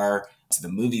bar, to the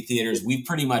movie theaters. We've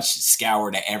pretty much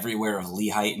scoured everywhere of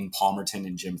Lehighton, Palmerton,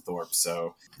 and Jim Thorpe.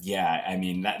 So yeah, I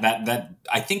mean that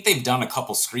I think they've done a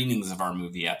couple screenings of our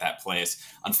movie at that place.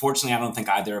 Unfortunately, I don't think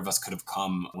either of us could have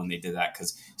come when they did that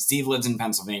because Steve lives in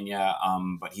Pennsylvania,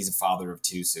 but he's a father of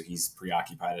two, so he's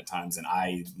preoccupied at times, and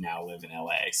I now live in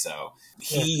LA. So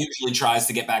he usually tries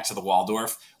to get back to the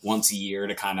Waldorf once a year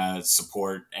to kind of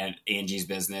support Angie's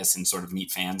business and sort of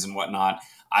meet fans and whatnot.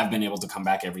 I've been able to come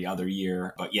back every other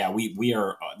year, but yeah, we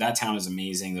are, that town is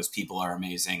amazing. Those people are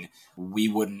amazing. We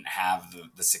wouldn't have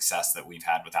the success that we've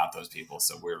had without those people.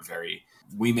 So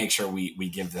we make sure we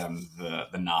give them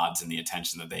the nods and the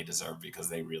attention that they deserve because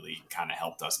they really kind of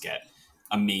helped us get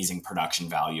amazing production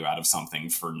value out of something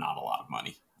for not a lot of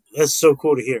money. That's so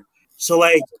cool to hear. So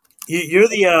like you're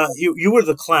the you were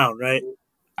the clown, right?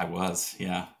 I was,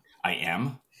 yeah. I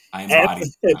embodied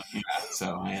that. Yeah,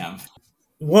 so I am.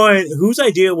 One, whose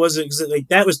idea was it? Because like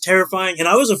that was terrifying, and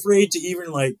I was afraid to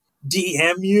even like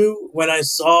DM you when I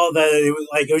saw that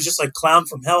it was just like Clown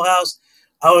from Hell House.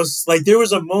 I was like, there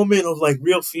was a moment of like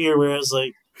real fear where I was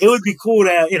like, it would be cool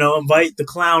to invite the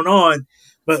clown on,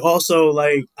 but also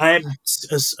like I'm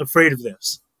afraid of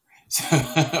this.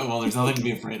 Well, there's nothing to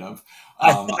be afraid of.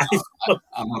 I'm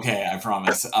okay, I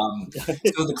promise. So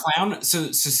the clown.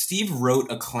 So Steve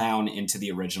wrote a clown into the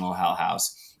original Hell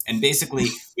House. And basically,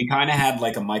 we kind of had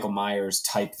like a Michael Myers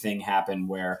type thing happen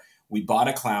where we bought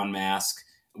a clown mask.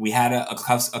 We had a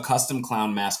custom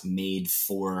clown mask made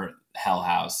for Hell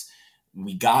House.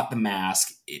 We got the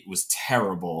mask. It was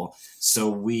terrible. So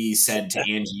we said to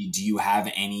Angie, do you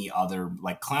have any other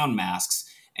like clown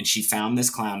masks? And she found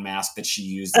this clown mask that she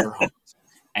used at her home.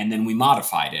 And then we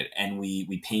modified it and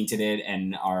we painted it.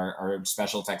 And our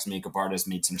special effects makeup artist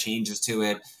made some changes to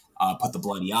it. Put the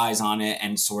bloody eyes on it,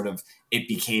 and sort of it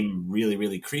became really,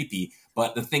 really creepy.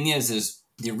 But the thing is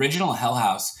the original Hell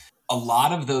House, a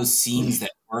lot of those scenes that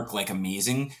work like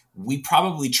amazing, we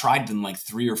probably tried them like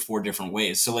 3 or 4 different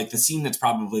ways. So like the scene that's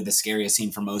probably the scariest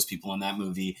scene for most people in that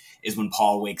movie is when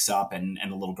Paul wakes up and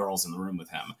the little girl's in the room with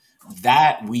him.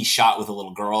 That we shot with a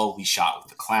little girl, we shot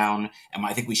with the clown, and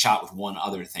I think we shot with one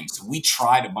other thing. So we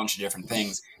tried a bunch of different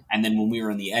things. And then when we were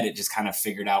in the edit, just kind of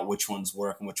figured out which ones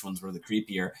work and which ones were the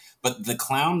creepier. But the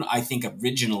clown, I think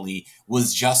originally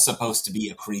was just supposed to be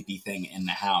a creepy thing in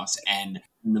the house. And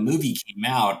when the movie came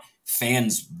out,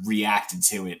 fans reacted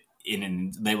to it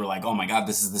and they were like, oh my God,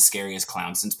 this is the scariest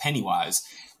clown since Pennywise.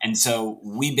 And so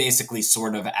we basically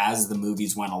sort of, as the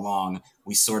movies went along,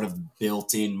 we sort of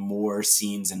built in more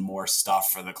scenes and more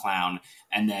stuff for the clown.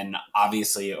 And then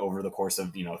obviously over the course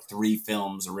of, 3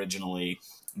 films originally,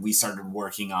 we started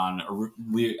working on,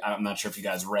 I'm not sure if you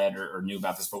guys read or knew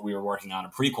about this, but we were working on a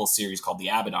prequel series called the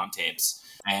Abaddon Tapes.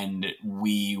 And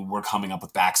we were coming up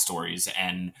with backstories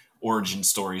and origin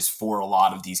stories for a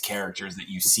lot of these characters that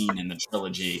you've seen in the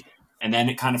trilogy. And then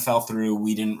it kind of fell through.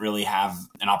 We didn't really have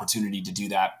an opportunity to do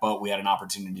that, but we had an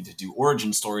opportunity to do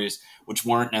origin stories, which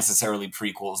weren't necessarily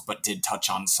prequels, but did touch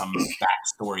on some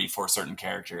backstory for certain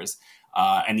characters.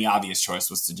 And the obvious choice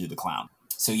was to do the clown.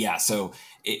 So yeah,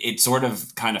 it sort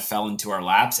of kind of fell into our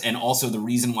laps. And also the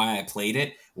reason why I played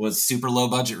it was super low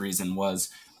budget reason was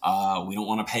we don't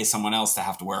want to pay someone else to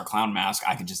have to wear a clown mask.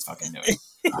 I could just fucking do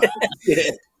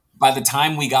it. By the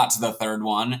time we got to the third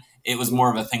one, it was more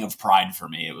of a thing of pride for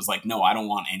me. It was like, no, I don't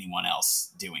want anyone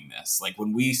else doing this. Like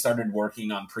when we started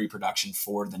working on pre-production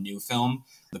for the new film,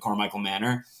 The Carmichael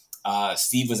Manor,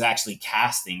 Steve was actually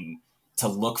casting to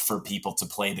look for people to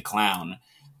play the clown.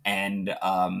 And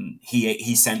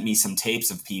he sent me some tapes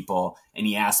of people and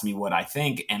he asked me what I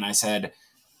think. And I said,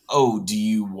 oh,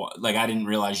 I didn't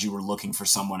realize you were looking for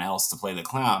someone else to play the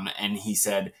clown. And he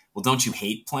said, well, don't you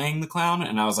hate playing the clown?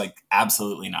 And I was like,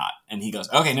 absolutely not. And he goes,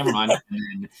 okay, never mind.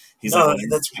 And he's like, well,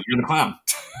 you're the clown.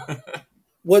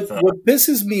 What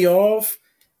pisses me off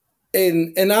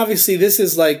and obviously this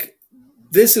is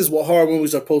what horror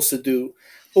movies are supposed to do.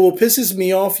 But what pisses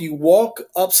me off, you walk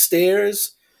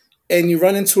upstairs and you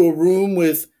run into a room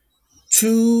with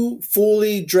two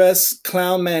fully dressed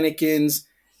clown mannequins,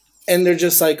 and they're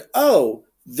just like, "Oh,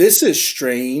 this is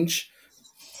strange."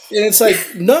 And it's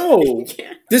like, no,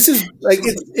 Yeah. this is like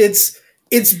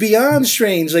it's beyond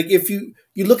strange. Like if you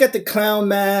look at the clown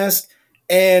mask,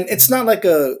 and it's not like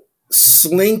a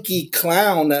slinky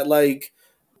clown that like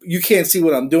you can't see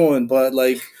what I'm doing, but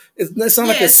like it's not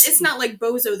like a It's not like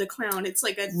Bozo the Clown. It's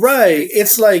like a right.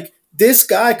 It's like this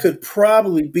guy could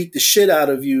probably beat the shit out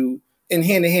of you in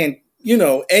hand to hand,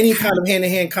 any kind of hand to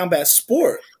hand combat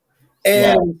sport,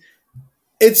 Yeah. and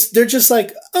they're just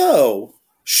like, oh,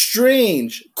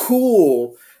 strange,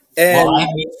 cool. And Well, I have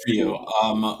news for you.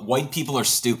 White people are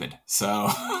stupid. So,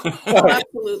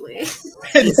 Absolutely.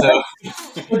 so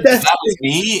if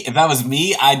that was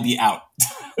me, I'd be out.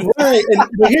 right.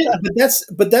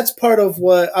 But that's part of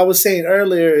what I was saying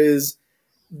earlier is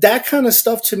that kind of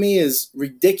stuff to me is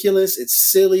ridiculous. It's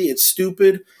silly. It's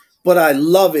stupid, but I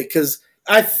love it because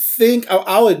I think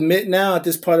I'll admit now at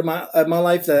this part of my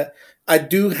life that I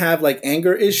do have like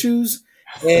anger issues,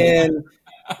 and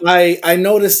I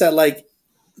noticed that like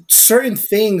certain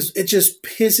things it just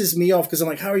pisses me off because I'm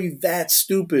like, how are you that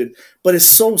stupid? But it's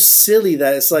so silly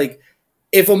that it's like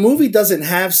if a movie doesn't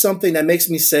have something that makes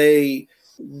me say,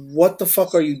 what the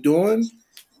fuck are you doing?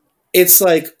 It's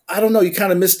like, I don't know, you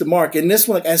kind of missed the mark. And this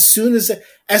one, like as soon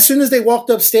as they walked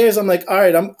upstairs, I'm like, all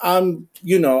right,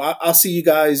 I'll see you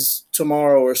guys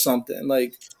tomorrow or something.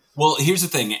 Like, well, here's the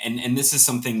thing, and this is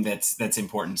something that's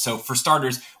important. So, for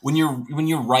starters, when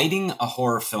you're writing a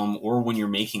horror film or when you're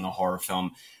making a horror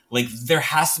film, like there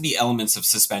has to be elements of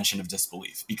suspension of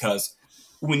disbelief because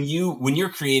when you're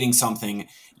creating something,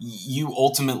 you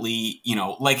ultimately,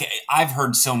 like I've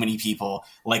heard so many people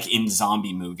like in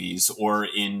zombie movies or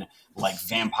in like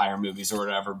vampire movies or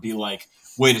whatever be like,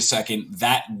 wait a second,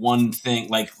 that one thing,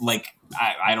 like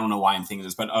I don't know why I'm thinking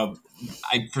this, but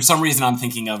for some reason I'm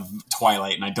thinking of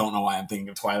Twilight, and I don't know why I'm thinking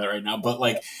of Twilight right now, but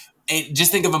like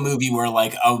just think of a movie where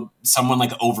like someone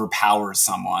like overpowers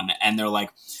someone and they're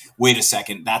like, wait a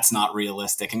second, that's not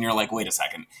realistic. And you're like, wait a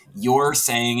second, you're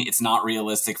saying it's not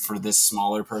realistic for this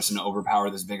smaller person to overpower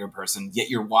this bigger person, yet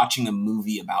you're watching a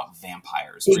movie about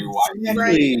vampires. Or you're watching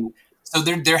Right. So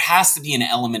there has to be an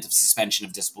element of suspension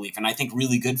of disbelief. And I think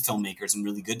really good filmmakers and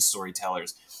really good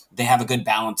storytellers, they have a good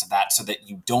balance of that so that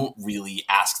you don't really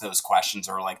ask those questions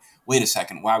or like, wait a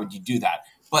second, why would you do that?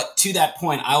 But to that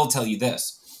point, I will tell you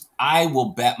this. I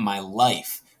will bet my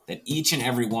life that each and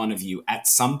every one of you at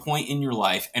some point in your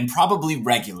life, and probably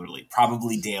regularly,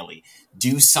 probably daily,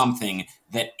 do something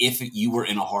that if you were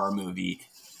in a horror movie,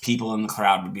 people in the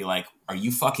crowd would be like, are you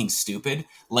fucking stupid?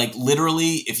 Like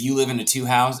literally, if you live in a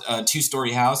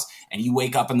two-story house and you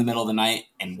wake up in the middle of the night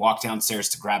and walk downstairs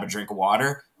to grab a drink of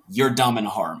water, you're dumb in a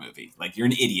horror movie. Like you're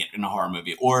an idiot in a horror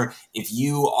movie. Or if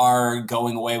you are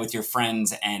going away with your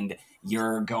friends and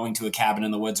you're going to a cabin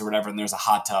in the woods or whatever, and there's a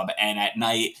hot tub, and at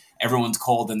night everyone's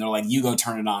cold and they're like, you go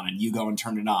turn it on, and you go and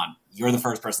turn it on. You're the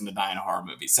first person to die in a horror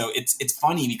movie. So it's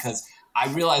funny because I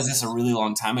realized this a really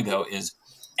long time ago is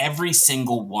every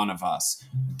single one of us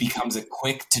becomes a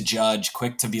quick to judge,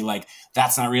 quick to be like,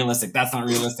 that's not realistic. That's not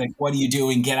realistic. What are you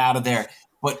doing? Get out of there.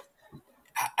 But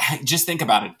just think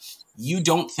about it. You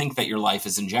don't think that your life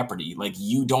is in jeopardy. Like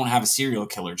you don't have a serial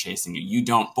killer chasing you. You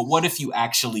don't. But what if you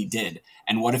actually did?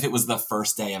 And what if it was the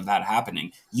first day of that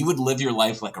happening? You would live your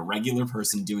life like a regular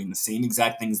person doing the same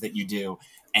exact things that you do.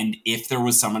 And if there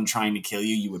was someone trying to kill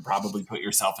you, you would probably put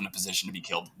yourself in a position to be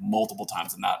killed multiple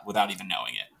times in that without even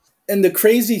knowing it. And the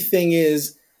crazy thing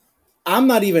is, I'm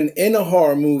not even in a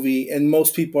horror movie, and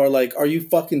most people are like, are you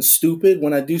fucking stupid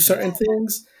when I do certain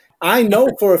things? I know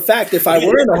for a fact if I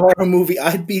were in a horror movie,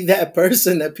 I'd be that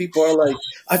person that people are like,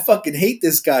 I fucking hate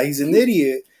this guy. He's an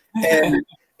idiot. And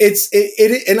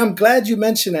and I'm glad you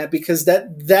mentioned that because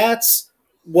that's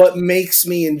what makes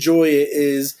me enjoy it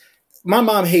is my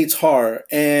mom hates horror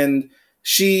and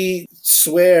she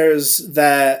swears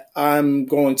that I'm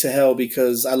going to hell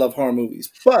because I love horror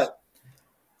movies. But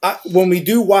when we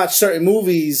do watch certain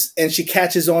movies and she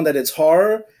catches on that it's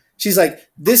horror, she's like,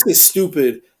 this is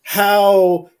stupid.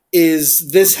 How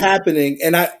is this happening?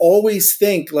 And I always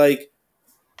think like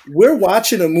we're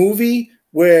watching a movie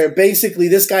where basically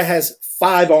this guy has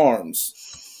 5 arms,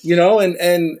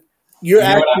 and you're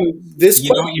asking this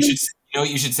question. You know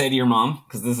what you should say to your mom?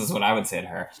 Because this is what I would say to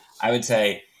her. I would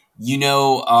say,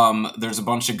 there's a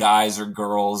bunch of guys or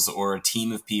girls or a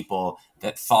team of people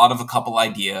that thought of a couple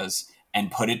ideas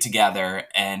and put it together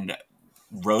and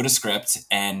wrote a script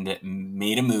and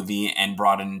made a movie and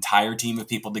brought an entire team of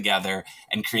people together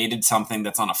and created something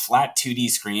that's on a flat 2D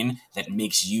screen that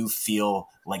makes you feel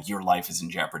like your life is in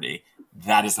jeopardy.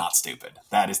 That is not stupid.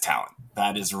 That is talent.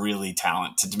 That is really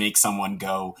talent, to make someone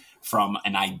go from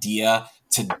an idea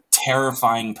to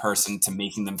terrifying person to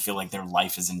making them feel like their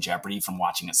life is in jeopardy from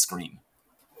watching a screen.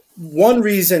 One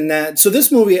reason that, so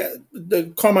this movie,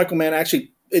 the Carmichael Man,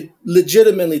 actually, it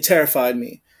legitimately terrified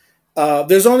me.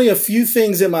 There's only a few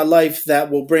things in my life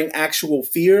that will bring actual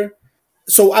fear.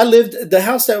 So the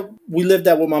house that we lived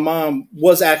at with my mom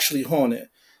was actually haunted.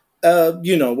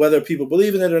 Whether people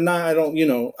believe in it or not,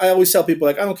 I always tell people,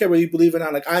 like, I don't care whether you believe it or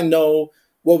not. Like, I know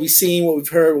what we've seen, what we've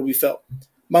heard, what we felt.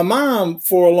 My mom,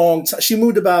 for a long time, she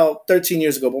moved about 13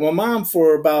 years ago, but my mom,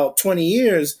 for about 20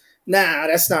 years, nah,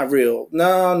 that's not real.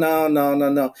 No.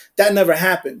 That never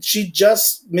happened. She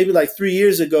just, maybe like 3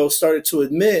 years ago, started to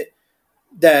admit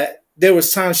that there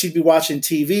was times she'd be watching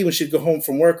TV when she'd go home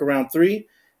from work around 3,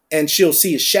 and she'll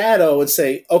see a shadow and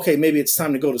say, okay, maybe it's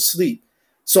time to go to sleep.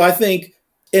 So I think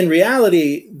in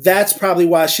reality, that's probably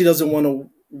why she doesn't want to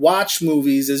watch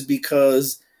movies, is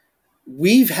because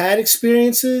we've had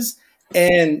experiences,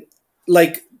 and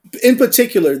like in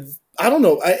particular, I don't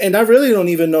know, and I really don't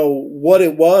even know what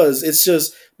it was. It's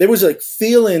just there was like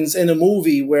feelings in a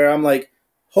movie where I'm like,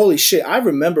 holy shit, I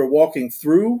remember walking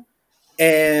through,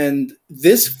 and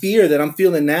this fear that I'm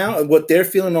feeling now and what they're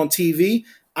feeling on TV,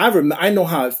 I know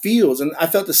how it feels. And I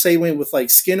felt the same way with like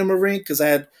Skinamarink, because I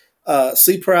had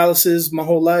sleep paralysis my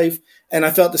whole life. And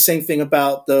I felt the same thing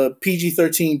about the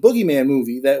PG-13 Boogeyman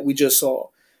movie that we just saw.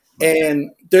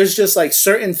 And there's just like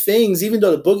certain things, even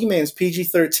though the Boogeyman's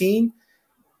PG-13,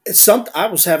 I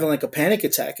was having like a panic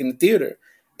attack in the theater.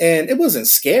 And it wasn't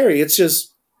scary. It's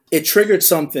just, it triggered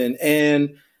something.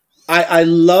 And I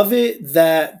love it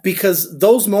that, because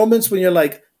those moments when you're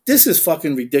like, this is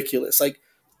fucking ridiculous. Like,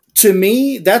 to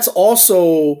me, that's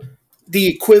also the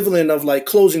equivalent of like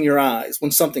closing your eyes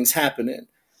when something's happening.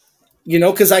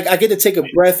 Because I get to take a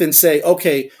breath and say,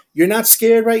 okay, you're not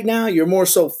scared right now. You're more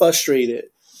so frustrated,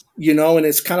 and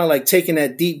it's kind of like taking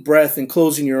that deep breath and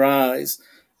closing your eyes.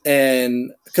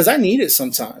 And because I need it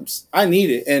sometimes. I need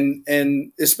it.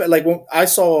 And it's like when I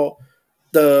saw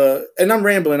and I'm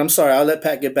rambling, I'm sorry, I'll let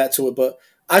Pat get back to it, but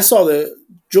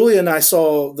Julia and I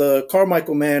saw the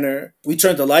Carmichael Manor. We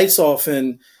turned the lights off,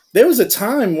 and there was a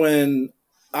time when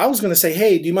I was going to say,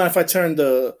 hey, do you mind if I turn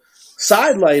the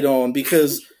side light on?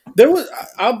 Because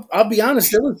I'll be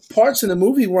honest, there were parts in the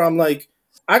movie where I'm like,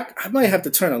 I might have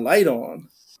to turn a light on.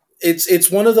 It's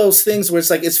one of those things where it's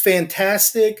like, it's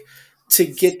fantastic to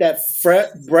get that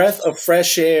breath of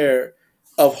fresh air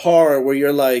of horror where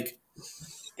you're like,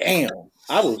 damn,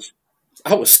 I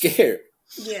was scared.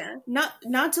 Yeah,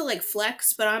 not to like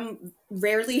flex, but I'm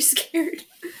rarely scared.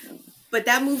 But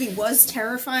that movie was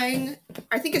terrifying.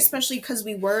 I think especially because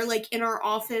we were like in our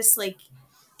office, like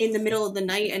in the middle of the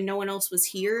night, and no one else was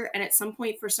here. And at some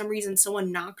point, for some reason,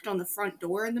 someone knocked on the front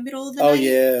door in the middle of the night. Oh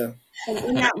yeah. And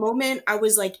in that moment, I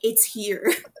was like, "It's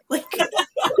here!" Like, that's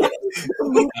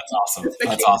awesome.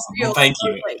 That's awesome. Well, thank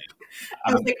you.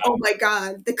 I was like, "Oh my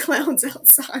god, the clown's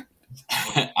outside."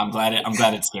 I'm glad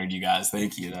it scared you guys.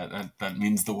 Thank you. That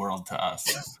means the world to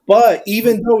us. But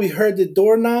even though we heard the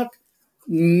door knock,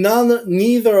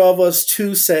 neither of us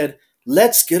two said,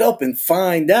 let's get up and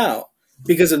find out.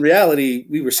 Because in reality,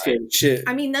 we were scared of shit.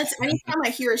 I mean, that's anytime I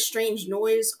hear a strange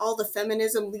noise, all the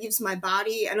feminism leaves my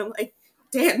body, and I'm like,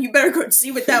 damn, you better go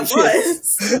see what that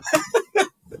was.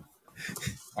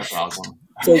 That's awesome.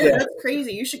 So, yeah, that's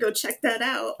crazy. You should go check that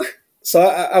out. So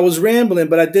I was rambling,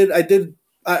 but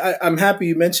I'm happy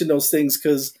you mentioned those things,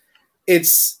 because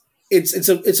it's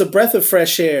a breath of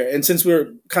fresh air. And since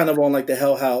we're kind of on like the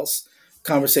Hell House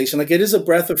conversation, like it is a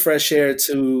breath of fresh air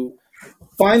to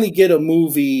finally get a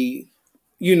movie.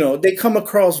 They come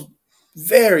across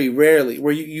very rarely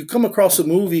where you come across a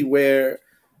movie where,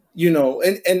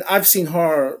 and I've seen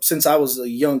horror since I was a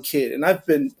young kid, and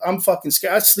I'm fucking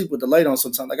scared. I sleep with the light on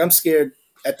sometimes. Like, I'm scared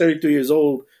at 33 years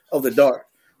old of the dark.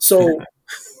 So,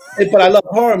 but I love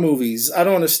horror movies. I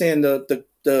don't understand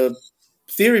the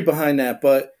theory behind that,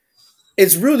 but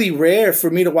it's really rare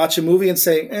for me to watch a movie and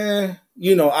say,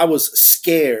 I was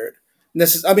scared.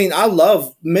 I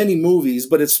love many movies,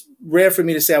 but it's rare for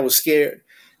me to say I was scared.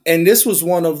 And this was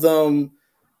one of them.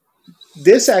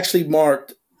 This actually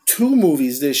marked 2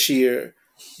 movies this year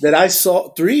that I saw.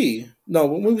 3. No,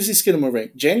 when was he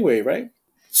Skinamarink? January, right?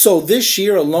 So this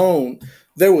year alone,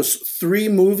 there was 3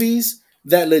 movies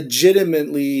that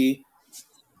legitimately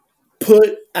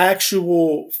put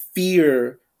actual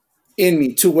fear in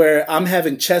me to where I'm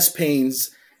having chest pains.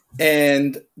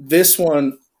 And this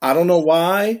one, I don't know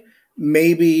why,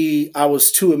 maybe I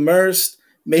was too immersed,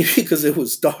 maybe because it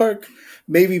was dark,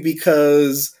 maybe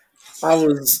because I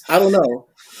don't know.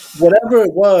 Whatever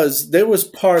it was, there was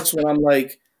parts when I'm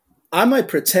like, I might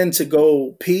pretend to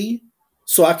go pee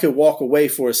so I could walk away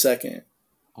for a second.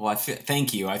 Well,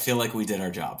 thank you. I feel like we did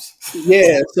our jobs.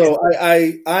 Yeah, so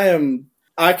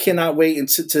I cannot wait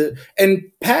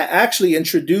and Pat actually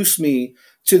introduced me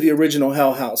to the original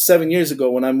Hell House 7 years ago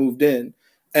when I moved in.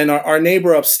 And our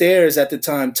neighbor upstairs at the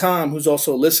time, Tom, who's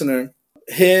also a listener,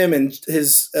 him and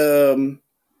his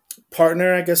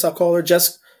partner, I guess I'll call her,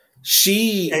 Jess,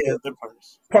 they're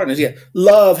partners, yeah,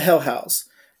 love Hell House.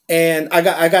 And I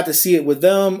got to see it with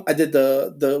them. I did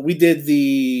we did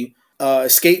the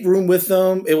escape room with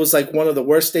them. It was like one of the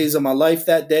worst days of my life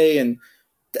that day, and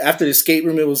after the escape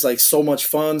room, it was like so much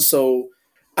fun. So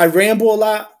I ramble a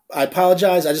lot. I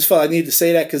apologize. I just felt I needed to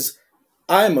say that because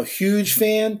I am a huge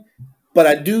fan, but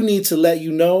I do need to let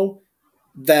you know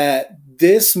that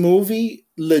this movie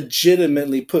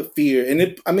legitimately put fear,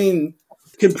 and I mean,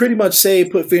 can pretty much say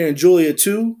it put fear in Julia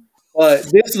too.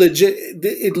 But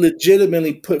it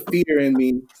legitimately put fear in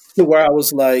me to where I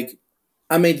was like,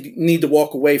 I may need to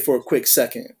walk away for a quick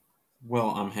second. Well,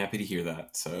 I'm happy to hear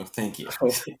that. So thank you.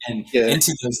 Oh, and yeah.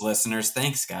 to those listeners,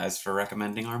 thanks guys for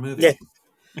recommending our movie.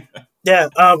 Yeah.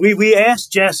 Yeah, we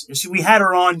asked Jess. We had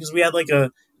her on because we had like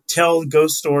a tell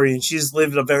ghost story, and she's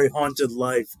lived a very haunted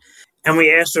life. And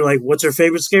we asked her like, "What's her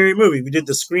favorite scary movie?" We did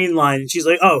the screen line, and she's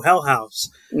like, "Oh, Hell House."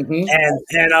 Mm-hmm.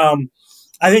 And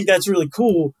I think that's really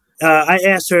cool. I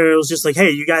asked her, it was just like,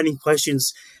 "Hey, you got any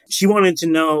questions?" She wanted to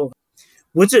know,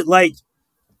 what's it like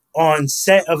on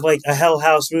set of like a Hell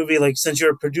House movie? Like, since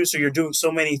you're a producer, you're doing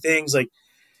so many things. Like,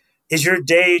 is your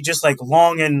day just like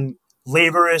long and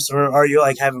laborious, or are you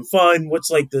like having fun?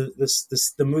 What's like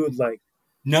the mood like?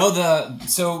 No,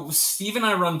 so Steve and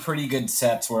I run pretty good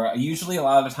sets where usually a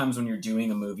lot of the times when you're doing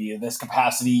a movie of this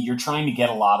capacity, you're trying to get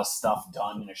a lot of stuff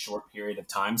done in a short period of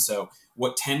time. So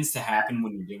what tends to happen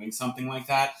when you're doing something like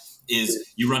that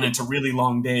is you run into really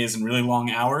long days and really long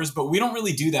hours, but we don't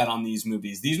really do that on these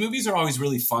movies. These movies are always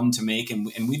really fun to make,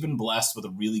 and we've been blessed with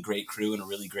a really great crew and a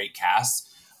really great cast.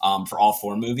 For all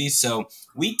 4 movies. So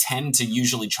we tend to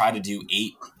usually try to do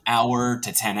 8-hour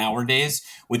to 10-hour days,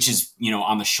 which is,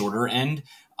 on the shorter end.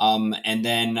 And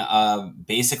then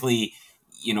basically,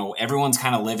 everyone's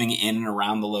kind of living in and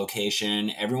around the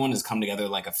location. Everyone has come together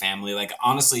like a family. Like,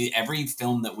 honestly, every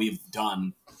film that we've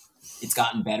done, it's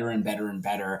gotten better and better and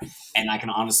better. And I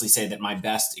can honestly say that my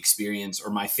best experience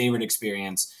or my favorite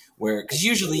experience because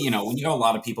usually, when you have a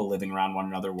lot of people living around one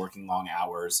another, working long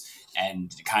hours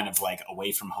and kind of like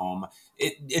away from home,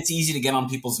 it's easy to get on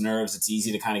people's nerves. It's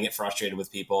easy to kind of get frustrated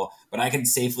with people. But I can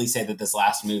safely say that this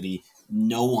last movie,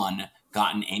 no one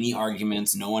got in any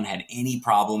arguments. No one had any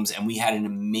problems. And we had an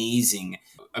amazing,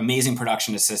 amazing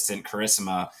production assistant,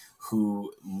 Carissima,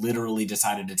 who literally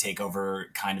decided to take over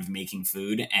kind of making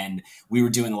food. And we were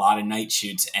doing a lot of night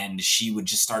shoots, and she would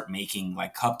just start making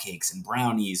like cupcakes and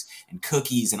brownies and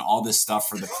cookies and all this stuff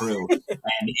for the crew.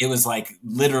 And it was like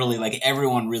literally like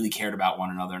everyone really cared about one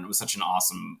another. And it was such an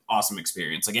awesome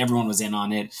experience. Like everyone was in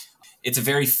on it. It's a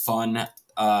very fun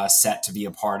set to be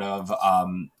a part of.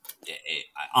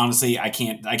 Honestly, I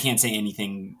can't say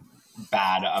anything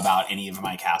bad about any of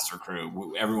my cast or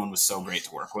crew. Everyone was so great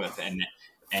to work with, and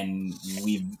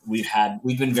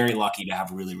we've been very lucky to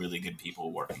have really, really good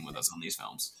people working with us on these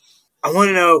films. I want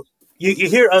to know, you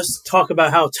hear us talk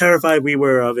about how terrified we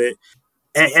were of it,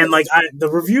 and like the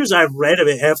reviews I've read of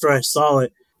it after I saw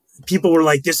it, people were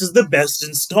like, "This is the best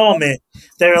installment."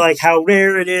 They're like, how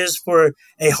rare it is for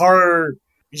a horror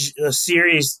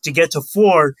series to get to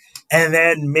 4 and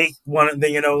then make one of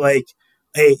the like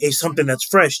a something that's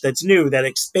fresh, that's new, that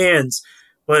expands,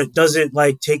 but doesn't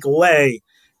like take away.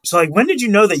 So, like, when did you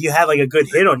know that you had like a good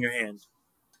hit on your hand?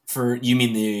 For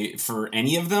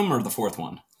any of them or the 4th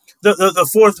one? The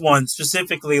 4th one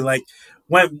specifically. Like,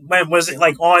 when was it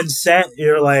like on set?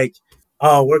 You're like,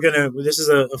 oh, this is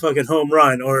a fucking home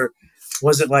run, or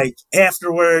was it like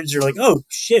afterwards? You're like, oh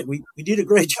shit, we did a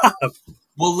great job.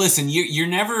 Well, listen, you're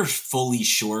never fully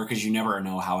sure because you never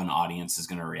know how an audience is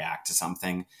going to react to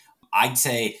something. I'd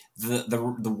say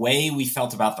the way we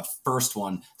felt about the first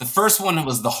one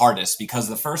was the hardest, because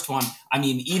the first one, I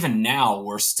mean, even now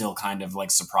we're still kind of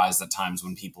like surprised at times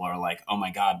when people are like, oh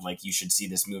my God, like you should see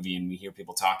this movie, and we hear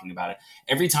people talking about it.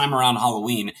 Every time around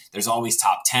Halloween, there's always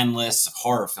top 10 lists of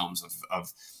horror films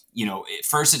of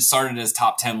first it started as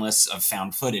top 10 lists of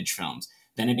found footage films.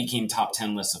 Then it became top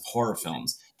 10 lists of horror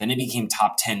films. Then it became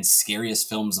top 10 scariest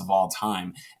films of all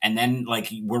time. And then like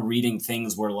we're reading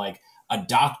things where like a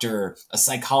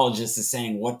psychologist is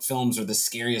saying what films are the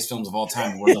scariest films of all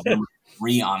time. We're like,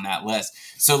 3 on that list.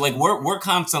 So like we're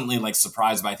constantly like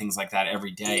surprised by things like that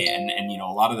every day. And you know,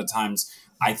 a lot of the times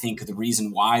I think the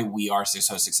reason why we are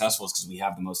so successful is because we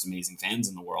have the most amazing fans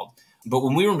in the world. But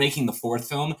when we were making the 4th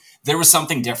film, there was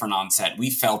something different on set. We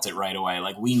felt it right away.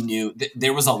 Like we knew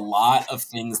there was a lot of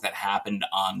things that happened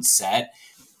on set.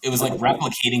 It was like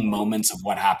replicating moments of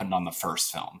what happened on the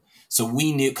first film. So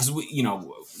we knew, because we, you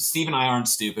know, Steve and I aren't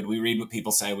stupid. We read what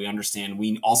people say. We understand.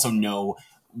 We also know,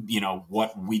 you know,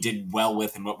 what we did well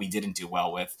with and what we didn't do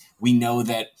well with. We know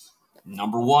that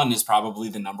number 1 is probably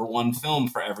the number 1 film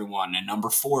for everyone, and number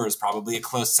 4 is probably a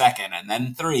close second, and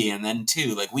then 3, and then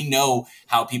 2. Like we know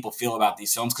how people feel about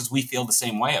these films because we feel the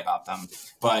same way about them.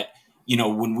 But you know,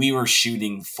 when we were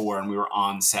shooting 4 and we were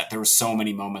on set, there were so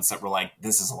many moments that were like,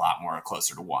 this is a lot more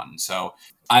closer to 1. So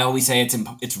I always say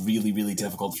it's really, really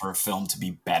difficult for a film to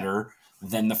be better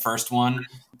than the first one.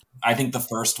 I think the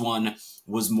first one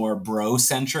was more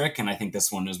bro-centric, and I think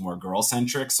this one is more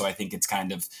girl-centric. So I think it's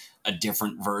kind of a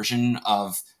different version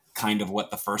of kind of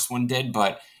what the first one did.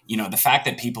 But, you know, the fact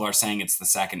that people are saying it's the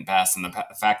second best and the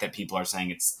fact that people are saying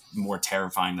it's more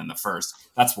terrifying than the first,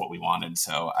 that's what we wanted.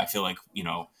 So I feel like, you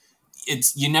know,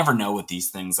 it's, you never know with these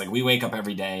things. Like we wake up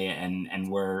every day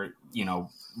and we're, you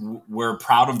know, we're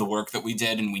proud of the work that we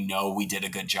did and we know we did a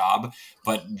good job,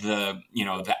 but the, you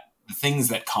know, the things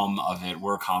that come of it,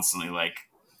 we're constantly like,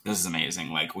 this is amazing.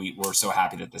 Like we're so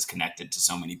happy that this connected to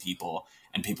so many people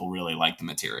and people really like the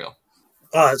material.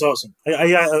 Oh, that's awesome. I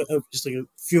just like a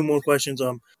few more questions.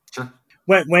 Sure.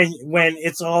 When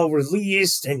it's all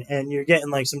released and you're getting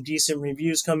like some decent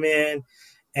reviews come in,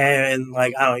 and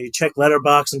like, I don't know, you check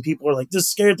Letterboxd and people are like, this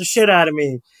scared the shit out of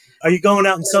me. Are you going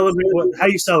out and celebrate? How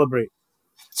do you celebrate?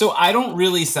 So I don't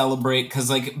really celebrate because,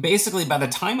 like, basically by the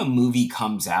time a movie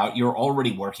comes out, you're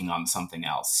already working on something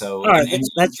else. So, All right,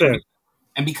 that's fair.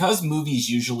 And because movies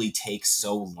usually take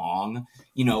so long,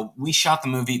 you know, we shot the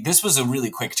movie. This was a really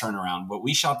quick turnaround, but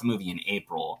we shot the movie in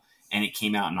April and it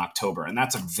came out in October. And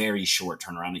that's a very short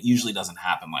turnaround. It usually doesn't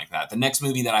happen like that. The next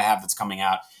movie that I have that's coming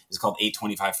out is called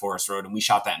 825 Forest Road. And we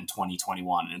shot that in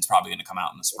 2021 and it's probably going to come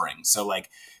out in the spring. So like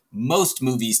most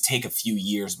movies take a few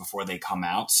years before they come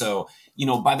out. So, you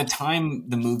know, by the time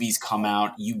the movies come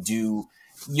out,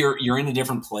 you're in a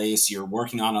different place, you're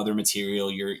working on other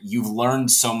material, you've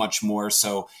learned so much more.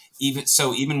 So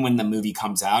even when the movie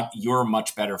comes out, you're a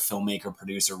much better filmmaker,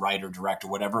 producer, writer, director,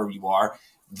 whatever you are,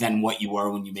 than what you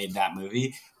were when you made that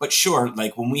movie. But sure,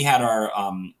 like when we had our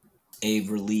a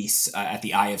release at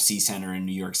the IFC Center in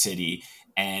New York City,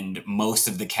 and most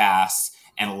of the cast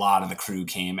and a lot of the crew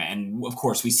came, and of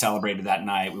course we celebrated that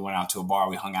night. We went out to a bar,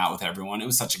 we hung out with everyone. It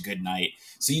was such a good night.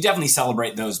 So you definitely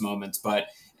celebrate those moments, but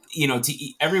you know,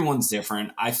 everyone's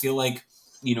different. I feel like,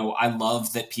 you know, I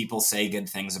love that people say good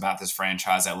things about this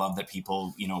franchise. I love that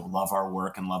people, you know, love our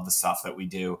work and love the stuff that we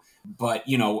do. But,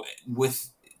 you know,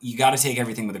 you got to take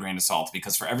everything with a grain of salt,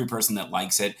 because for every person that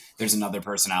likes it, there's another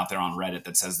person out there on Reddit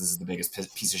that says this is the biggest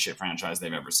piece of shit franchise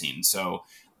they've ever seen. So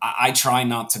I try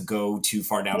not to go too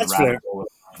far down the rabbit hole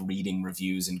of reading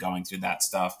reviews and going through that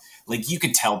stuff. Like you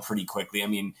could tell pretty quickly. I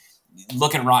mean,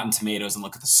 look at Rotten Tomatoes and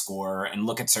look at the score and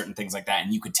look at certain things like that,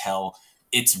 and you could tell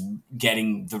it's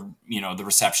getting the, you know, the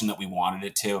reception that we wanted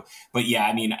it to. But yeah,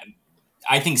 I mean,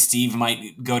 I think Steve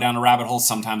might go down a rabbit hole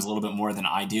sometimes a little bit more than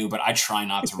I do, but I try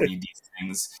not to read these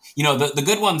things. You know, the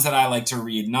good ones that I like to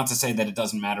read, not to say that it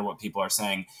doesn't matter what people are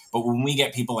saying, but when we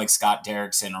get people like Scott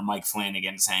Derrickson or Mike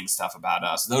Flanagan saying stuff about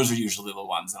us, those are usually the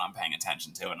ones that I'm paying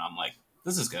attention to, and I'm like,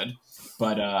 this is good.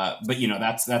 But you know,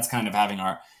 that's kind of having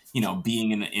our, you know,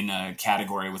 being in a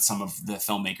category with some of the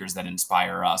filmmakers that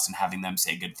inspire us and having them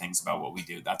say good things about what we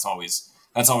do. That's always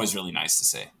really nice to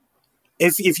see.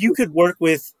 If you could work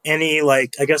with any,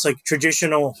 like, I guess, like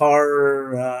traditional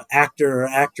horror actor or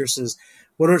actresses,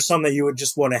 what are some that you would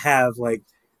just want to have, like,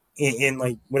 in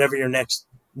like whatever your next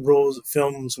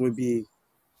films would be?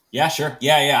 Yeah, sure.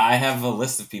 Yeah. I have a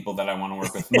list of people that I want to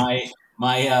work with.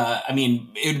 I mean,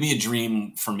 it would be a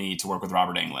dream for me to work with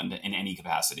Robert Englund in any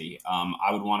capacity.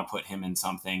 I would want to put him in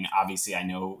something. Obviously, I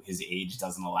know his age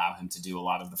doesn't allow him to do a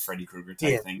lot of the Freddy Krueger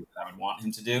type thing that I would want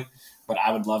him to do, but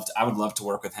I would love to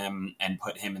work with him and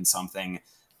put him in something.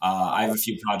 I have a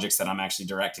few projects that I'm actually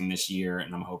directing this year,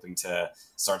 and I'm hoping to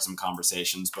start some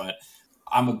conversations. But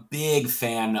I'm a big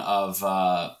fan of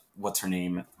what's her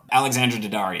name, Alexandra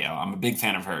Daddario. I'm a big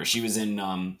fan of her. She was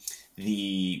in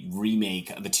the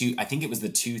remake, I think it was the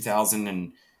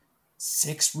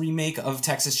 2006 remake of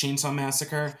Texas Chainsaw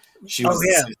Massacre. She was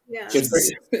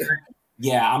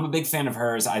yeah, I'm a big fan of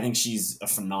hers. I think she's a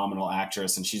phenomenal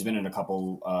actress, and she's been in a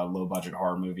couple low budget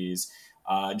horror movies.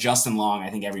 Justin Long,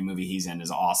 I think every movie he's in is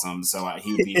awesome, so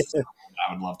he would be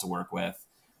I would love to work with.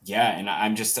 Yeah, and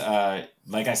I'm just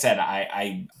like I said,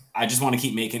 I just want to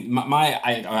keep making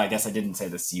I guess I didn't say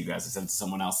this to you guys. I said it to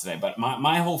someone else today. But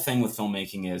my whole thing with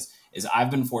filmmaking is I've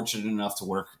been fortunate enough to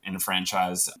work in a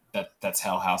franchise that's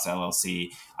Hell House LLC.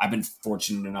 I've been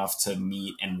fortunate enough to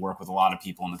meet and work with a lot of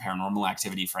people in the Paranormal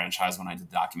Activity franchise when I did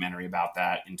the documentary about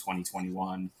that in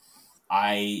 2021.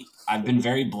 I've been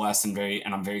very blessed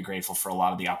and I'm very grateful for a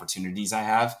lot of the opportunities I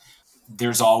have.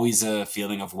 There's always a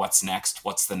feeling of what's next,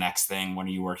 what's the next thing, when are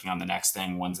you working on the next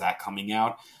thing, when's that coming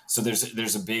out? So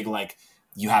there's a big, like,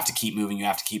 you have to keep moving, you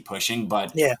have to keep pushing.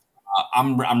 But Yeah.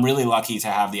 I'm really lucky to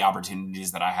have the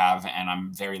opportunities that I have, and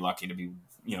I'm very lucky to be,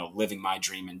 living my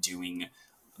dream and doing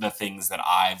the things that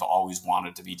I've always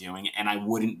wanted to be doing. And I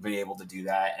wouldn't be able to do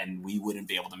that, and we wouldn't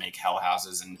be able to make Hell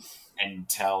Houses and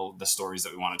tell the stories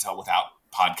that we want to tell without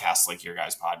podcasts like your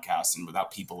guys' podcast, and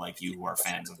without people like you who are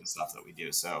fans of the stuff that we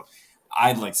do. So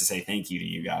I'd like to say thank you to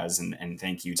you guys, and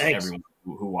thank you to Thanks. everyone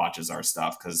who watches our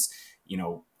stuff, because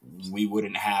we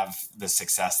wouldn't have the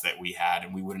success that we had,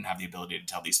 and we wouldn't have the ability to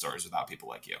tell these stories without people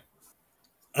like you.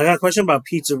 I got a question about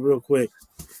pizza real quick.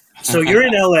 So you're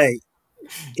in LA.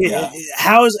 Yeah.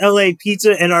 How is LA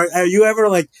pizza? And are you ever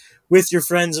like with your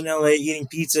friends in LA eating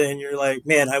pizza and you're like,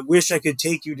 man, I wish I could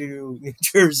take you to New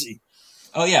Jersey?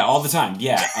 Oh yeah, all the time.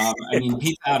 Yeah. I mean,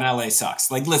 pizza out in LA sucks.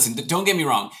 Like, listen, don't get me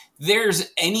wrong. There's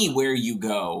anywhere you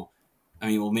go. I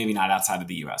mean, well, maybe not outside of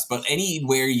the U.S., but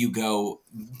anywhere you go,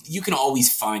 you can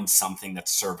always find something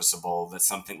that's serviceable. That's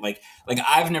something like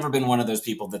I've never been one of those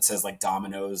people that says like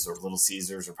Domino's or Little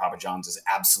Caesars or Papa John's is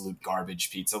absolute garbage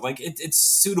pizza. Like it's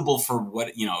suitable for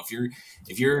what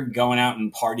if you're going out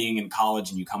and partying in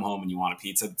college and you come home and you want a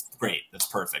pizza, it's great. That's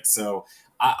perfect. So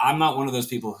I'm not one of those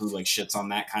people who like shits on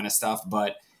that kind of stuff,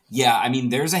 but yeah, I mean,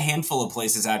 there's a handful of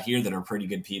places out here that are pretty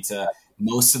good pizza.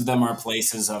 Most of them are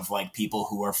places of like people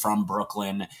who are from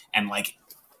Brooklyn and like,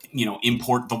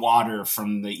 import the water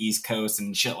from the East Coast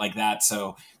and shit like that.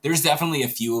 So there's definitely a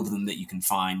few of them that you can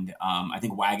find. I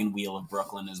think Wagon Wheel of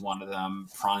Brooklyn is one of them.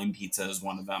 Prime Pizza is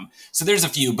one of them. So there's a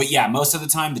few, but yeah, most of the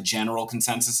time the general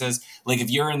consensus is like, if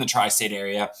you're in the tri-state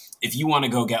area, if you want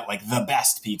to go get like the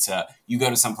best pizza, you go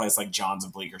to some place like John's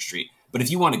of Bleecker Street. But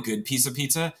if you want a good piece of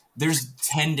pizza, there's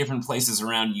 10 different places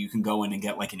around you can go in and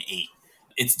get like an 8.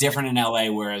 It's different in LA,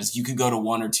 whereas you could go to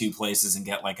 1 or 2 places and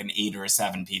get like an 8 or a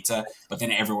 7 pizza, but then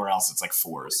everywhere else it's like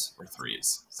 4s or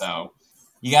 3s. So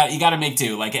you got to make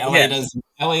do. Like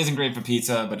LA isn't great for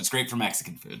pizza, but it's great for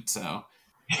Mexican food. So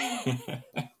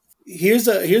Here's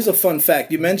a fun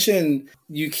fact. You mentioned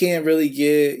you can't really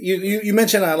get you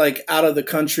mentioned I like out of the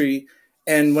country,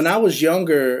 and when I was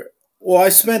younger, well, I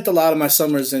spent a lot of my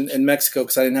summers in Mexico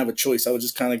because I didn't have a choice. I was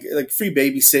just kind of like free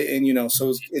babysitting,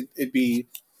 so it'd be.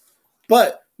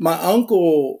 But my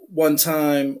uncle one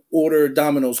time ordered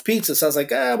Domino's pizza, so I was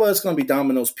like, well, it's gonna be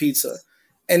Domino's pizza,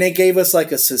 and they gave us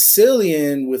like a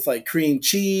Sicilian with like cream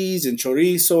cheese and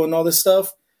chorizo and all this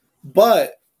stuff,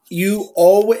 but you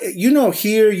always,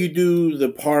 here you do the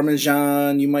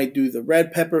Parmesan, you might do the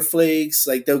red pepper flakes,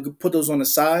 like they'll put those on the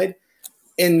side.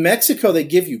 In Mexico, they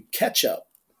give you ketchup.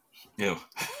 Ew.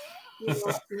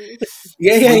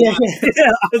 Yeah.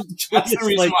 That's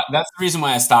the reason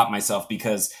why I stopped myself,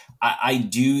 because I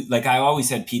do, like, I always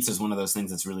said pizza is one of those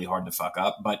things that's really hard to fuck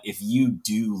up. But if you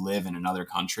do live in another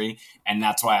country, and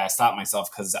that's why I stopped myself,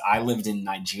 because I lived in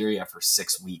Nigeria for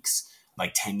 6 weeks,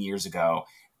 like 10 years ago,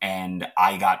 and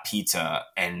I got pizza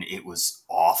and it was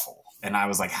awful. And I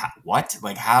was like, what?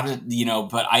 Like, how did,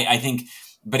 but I think,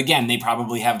 but again, they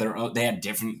probably have their own, they had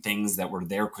different things that were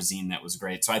their cuisine that was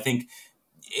great. So I think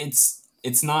it's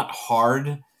not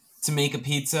hard to make a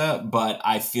pizza, but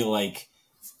I feel like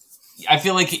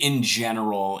in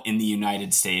general in the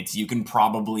United States, you can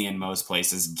probably in most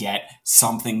places get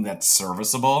something that's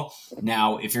serviceable.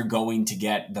 Now, if you're going to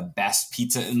get the best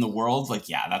pizza in the world, like,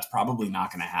 yeah, that's probably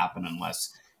not going to happen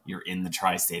unless you're in the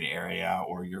tri-state area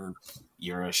or you're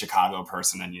a Chicago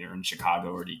person and you're in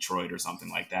Chicago or Detroit or something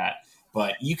like that.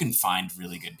 But you can find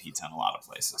really good pizza in a lot of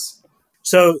places.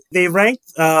 So they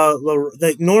ranked,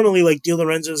 like normally, like Di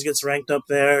Lorenzo's gets ranked up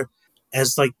there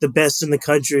as like the best in the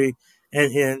country.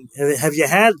 And have you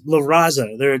had La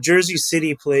Raza? They're a Jersey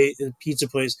City pizza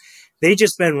place. They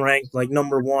just been ranked like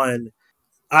number 1.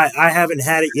 I haven't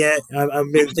had it yet.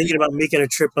 I've been thinking about making a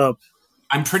trip up.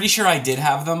 I'm pretty sure I did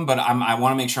have them, but I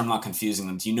want to make sure I'm not confusing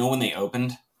them. Do you know when they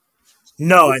opened?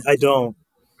 No, I don't.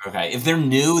 Okay. If they're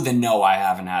new, then no, I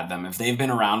haven't had them. If they've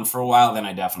been around for a while, then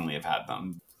I definitely have had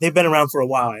them. They've been around for a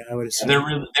while, I would assume.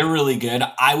 They're really good.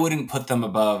 I wouldn't put them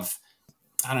above.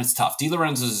 I don't know, it's tough. Di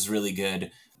Lorenzo's is really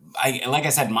good. Like I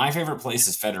said, my favorite place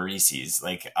is Federici's.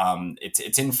 Like,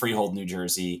 it's in Freehold, New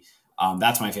Jersey.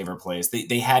 That's my favorite place.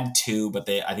 They had two, but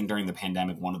I think during the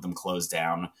pandemic, one of them closed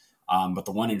down. But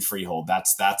the one in Freehold,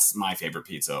 that's my favorite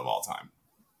pizza of all time.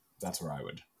 That's where I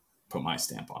would put my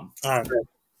stamp on. All right.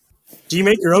 Do you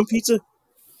make your own pizza?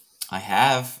 I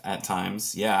have at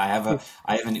times. Yeah, I have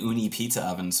an Uni pizza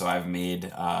oven, so I've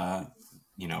made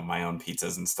my own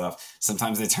pizzas and stuff.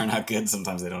 Sometimes they turn out good,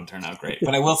 sometimes they don't turn out great.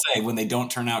 But I will say, when they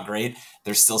don't turn out great,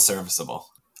 they're still serviceable.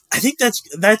 I think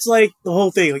that's like the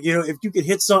whole thing. Like, if you could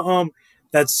hit something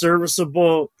that's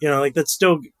serviceable, like that's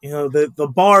still,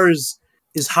 the bar is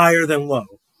higher than low.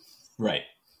 Right.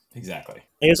 Exactly.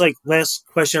 I guess, like, last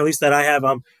question, at least that I have,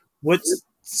 what's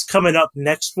coming up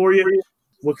next for you?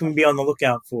 What can we be on the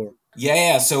lookout for?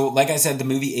 Yeah. So, like I said, the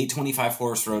movie 825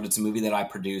 Forest Road, it's a movie that I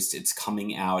produced. It's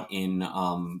coming out in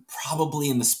probably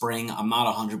in the spring. I'm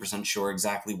not 100% sure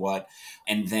exactly what.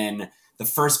 And then the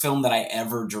first film that I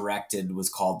ever directed was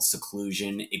called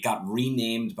Seclusion. It got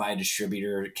renamed by a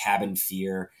distributor, Cabin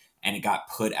Fear, and it got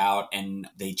put out, and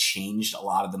they changed a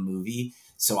lot of the movie.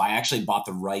 So I actually bought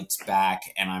the rights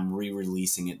back, and I'm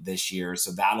re-releasing it this year.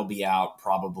 So that'll be out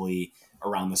probably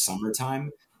around the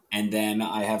summertime. And then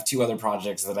I have two other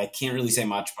projects that I can't really say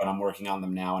much, but I'm working on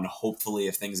them now. And hopefully,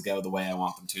 if things go the way I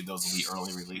want them to, those will be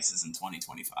early releases in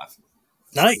 2025.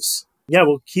 Nice. Yeah,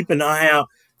 we'll keep an eye out.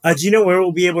 Do you know where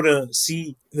we'll be able to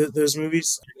see those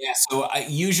movies? Yeah, so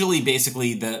usually,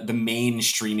 basically, the main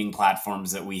streaming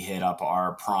platforms that we hit up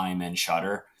are Prime and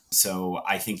Shudder. So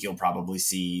I think you'll probably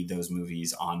see those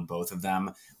movies on both of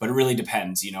them. But it really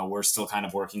depends. We're still kind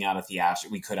of working out a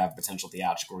theatrical. We could have potential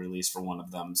theatrical release for one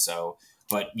of them. So,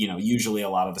 but usually a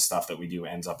lot of the stuff that we do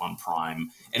ends up on Prime.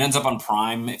 It ends up on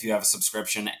Prime if you have a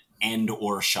subscription, and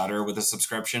or Shudder with a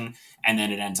subscription, and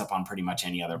then it ends up on pretty much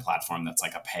any other platform that's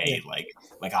like a pay, like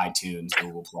iTunes,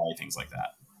 Google Play, things like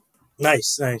that.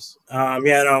 Nice.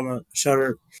 Yeah, no, I'm a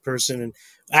Shudder person, and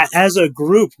as a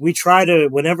group, we try to,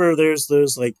 whenever there's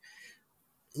those like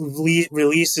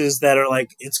releases that are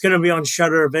like, it's going to be on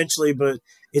Shudder eventually, but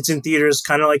it's in theaters,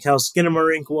 kind of like how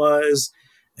Skinamarink was,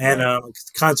 and Right.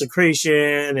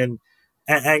 Consecration, and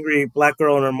Angry Black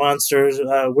Girl and Her Monsters.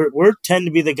 We're tend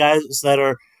to be the guys that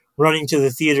are running to the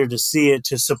theater to see it,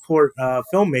 to support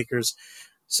filmmakers.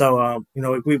 So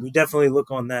we definitely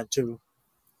look on that too.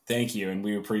 Thank you, and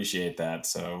we appreciate that.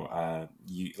 So,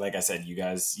 like I said, you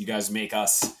guys make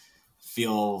us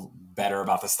feel better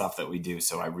about the stuff that we do.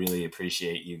 So I really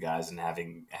appreciate you guys and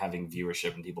having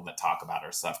viewership and people that talk about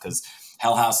our stuff, because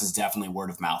Hell House is definitely word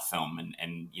of mouth film,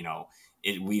 and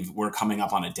we're coming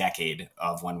up on a decade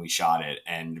of when we shot it,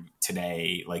 and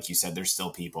today, like you said, there's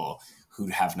still people who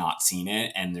have not seen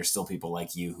it, and there's still people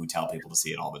like you who tell people to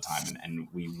see it all the time, and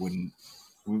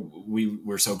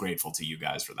we're so grateful to you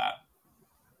guys for that.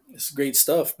 It's great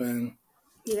stuff, man.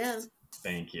 Yeah.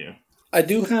 Thank you. I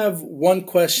do have one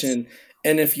question,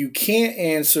 and if you can't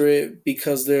answer it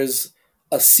because there's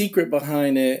a secret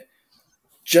behind it,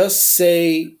 just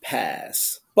say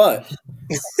pass. But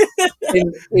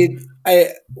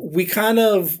we kind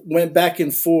of went back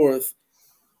and forth.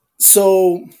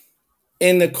 So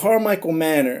in the Carmichael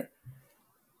Manor,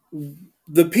 were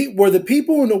the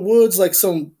people in the woods like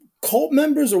some cult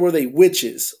members, or were they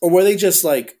witches, or were they just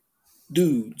like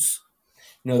dudes?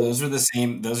 No, those are the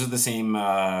same. Those are the same,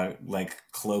 like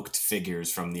cloaked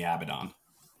figures from the Abaddon.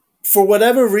 For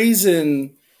whatever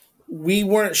reason, we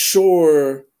weren't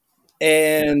sure,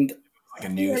 and Like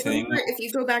a new thing. If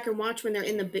you go back and watch when they're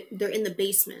in the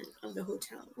basement of the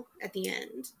hotel at the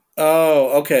end.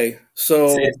 Oh, okay. So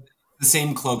it's the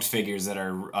same cloaked figures that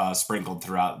are sprinkled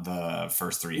throughout the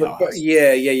first three Hell Houses.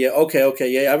 Yeah. Okay.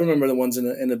 Yeah, I remember the ones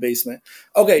in the basement.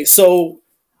 Okay, so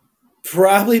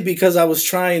probably because I was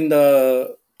trying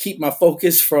to keep my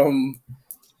focus from,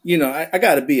 I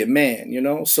got to be a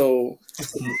man, So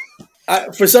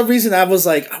for some reason, I was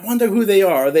like, I wonder who they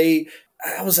are.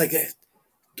 I was like,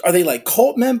 are they like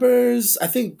cult members? I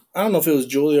don't know if it was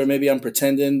Julie or maybe I'm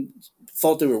pretending,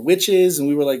 thought they were witches, and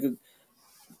we were like,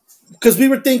 because we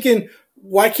were thinking,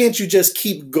 why can't you just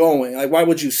keep going? Like, why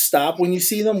would you stop when you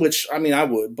see them? Which, I mean, I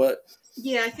would, but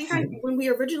yeah, I think when we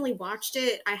originally watched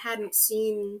it, I hadn't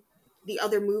seen the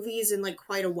other movies in like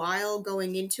quite a while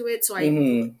going into it, so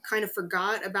I kind of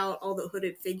forgot about all the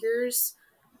hooded figures.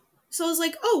 So I was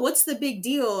like, oh, what's the big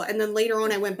deal? And then later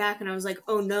on I went back and I was like,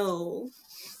 oh no,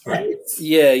 Right.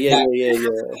 Yeah, Yeah, yeah.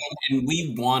 and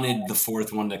we wanted the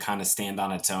fourth one to kind of stand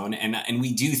on its own, and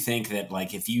we do think that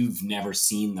like if you've never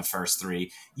seen the first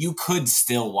three, you could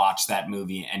still watch that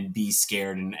movie and be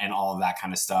scared and all of that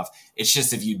kind of stuff. It's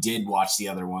just if you did watch the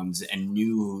other ones and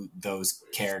knew those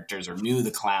characters or knew the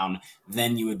clown,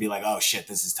 then you would be like, oh shit,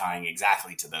 this is tying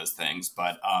exactly to those things.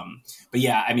 But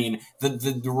yeah, I mean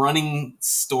the running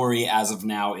story as of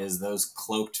now is those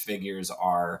cloaked figures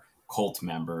are cult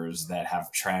members that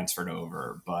have transferred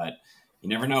over, but you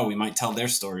never know. We might tell their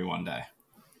story one day.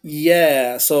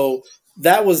 Yeah, so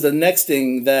that was the next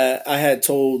thing that I had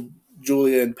told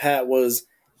Julia and Pat was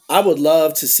I would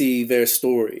love to see their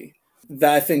story.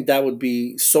 That I think that would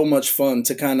be so much fun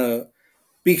to kind of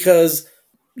because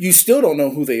you still don't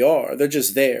know who they are. They're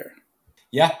just there.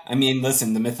 Yeah, I mean,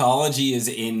 listen, the mythology is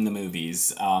in the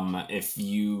movies. If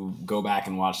you go back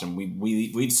and watch them,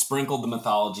 we've sprinkled the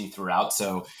mythology throughout,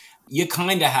 so you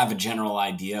kind of have a general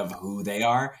idea of who they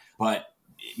are. But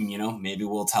you know, maybe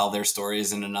we'll tell their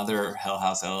stories in another Hell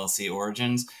House LLC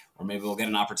Origins, or maybe we'll get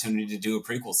an opportunity to do a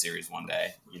prequel series one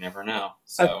day. You never know.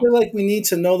 I So, feel like we need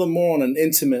to know them more on an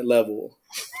intimate level.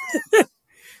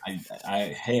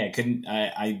 hey, I couldn't,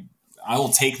 I will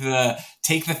take the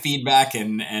feedback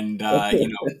and you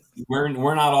know,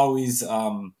 we're not always,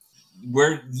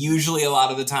 we're usually a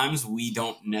lot of the times we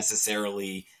don't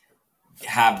necessarily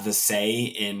have the say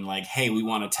in like, hey, we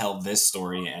want to tell this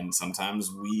story, and sometimes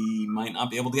we might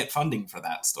not be able to get funding for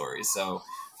that story. So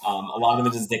a lot of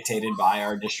it is dictated by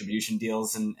our distribution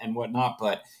deals and whatnot,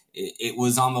 but it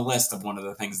was on the list of one of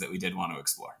the things that we did want to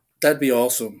explore. That'd be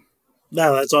awesome.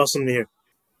 No, that's awesome to hear.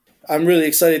 I'm really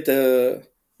excited to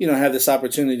have this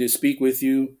opportunity to speak with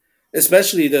you,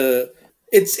 especially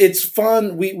it's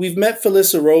fun. We've met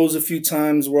Felissa Rose a few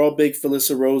times. We're all big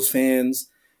Felissa Rose fans,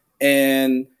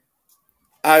 and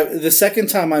the second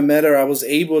time I met her, I was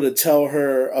able to tell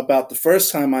her about the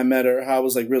first time I met her, how I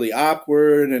was like really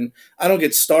awkward and I don't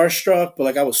get starstruck, but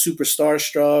like I was super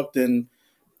starstruck. And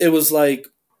it was like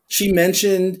she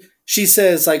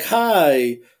says like,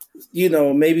 hi,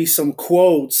 maybe some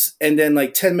quotes. And then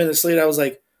like 10 minutes later, I was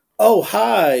like, oh,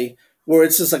 hi, where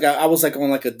it's just like, I was like on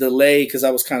like a delay cause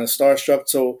I was kind of starstruck.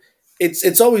 So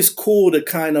it's always cool to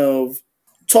kind of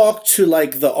talk to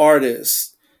like the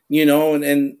artist,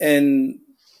 and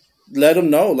let them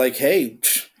know, like, hey,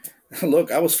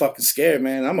 look, I was fucking scared,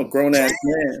 man. I'm a grown ass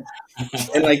man,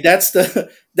 and like that's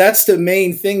the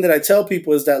main thing that I tell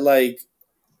people is that like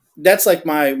that's like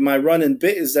my running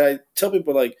bit is that I tell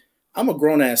people like I'm a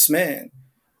grown ass man,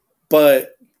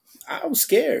 but I was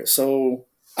scared. So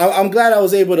I'm glad I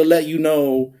was able to let you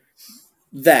know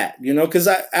that, because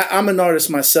I'm an artist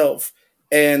myself,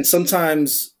 and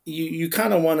sometimes you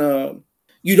kind of want to.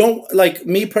 You don't like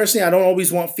me personally. I don't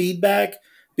always want feedback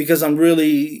because I'm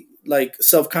really like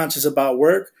self-conscious about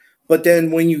work. But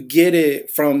then when you get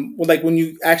it from like when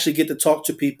you actually get to talk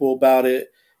to people about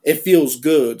it, it feels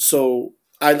good. So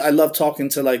I love talking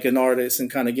to like an artist and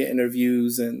kind of getting their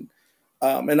views and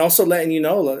also letting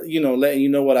letting you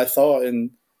know what I thought.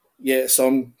 And yeah, so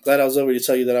I'm glad I was over to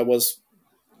tell you that I was.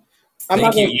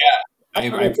 Thank you. Yeah, I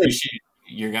appreciate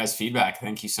your guys' feedback.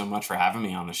 Thank you so much for having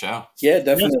me on the show. Yeah,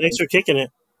 definitely. Yeah, thanks for kicking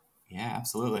it. Yeah,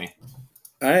 absolutely.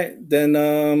 All right,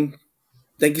 then.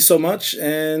 Thank you so much,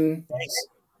 and Thanks.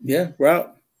 Yeah, we're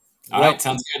out. All right,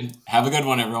 sounds good. Have a good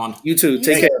one, everyone. You too.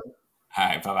 Take care. All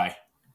right, bye-bye.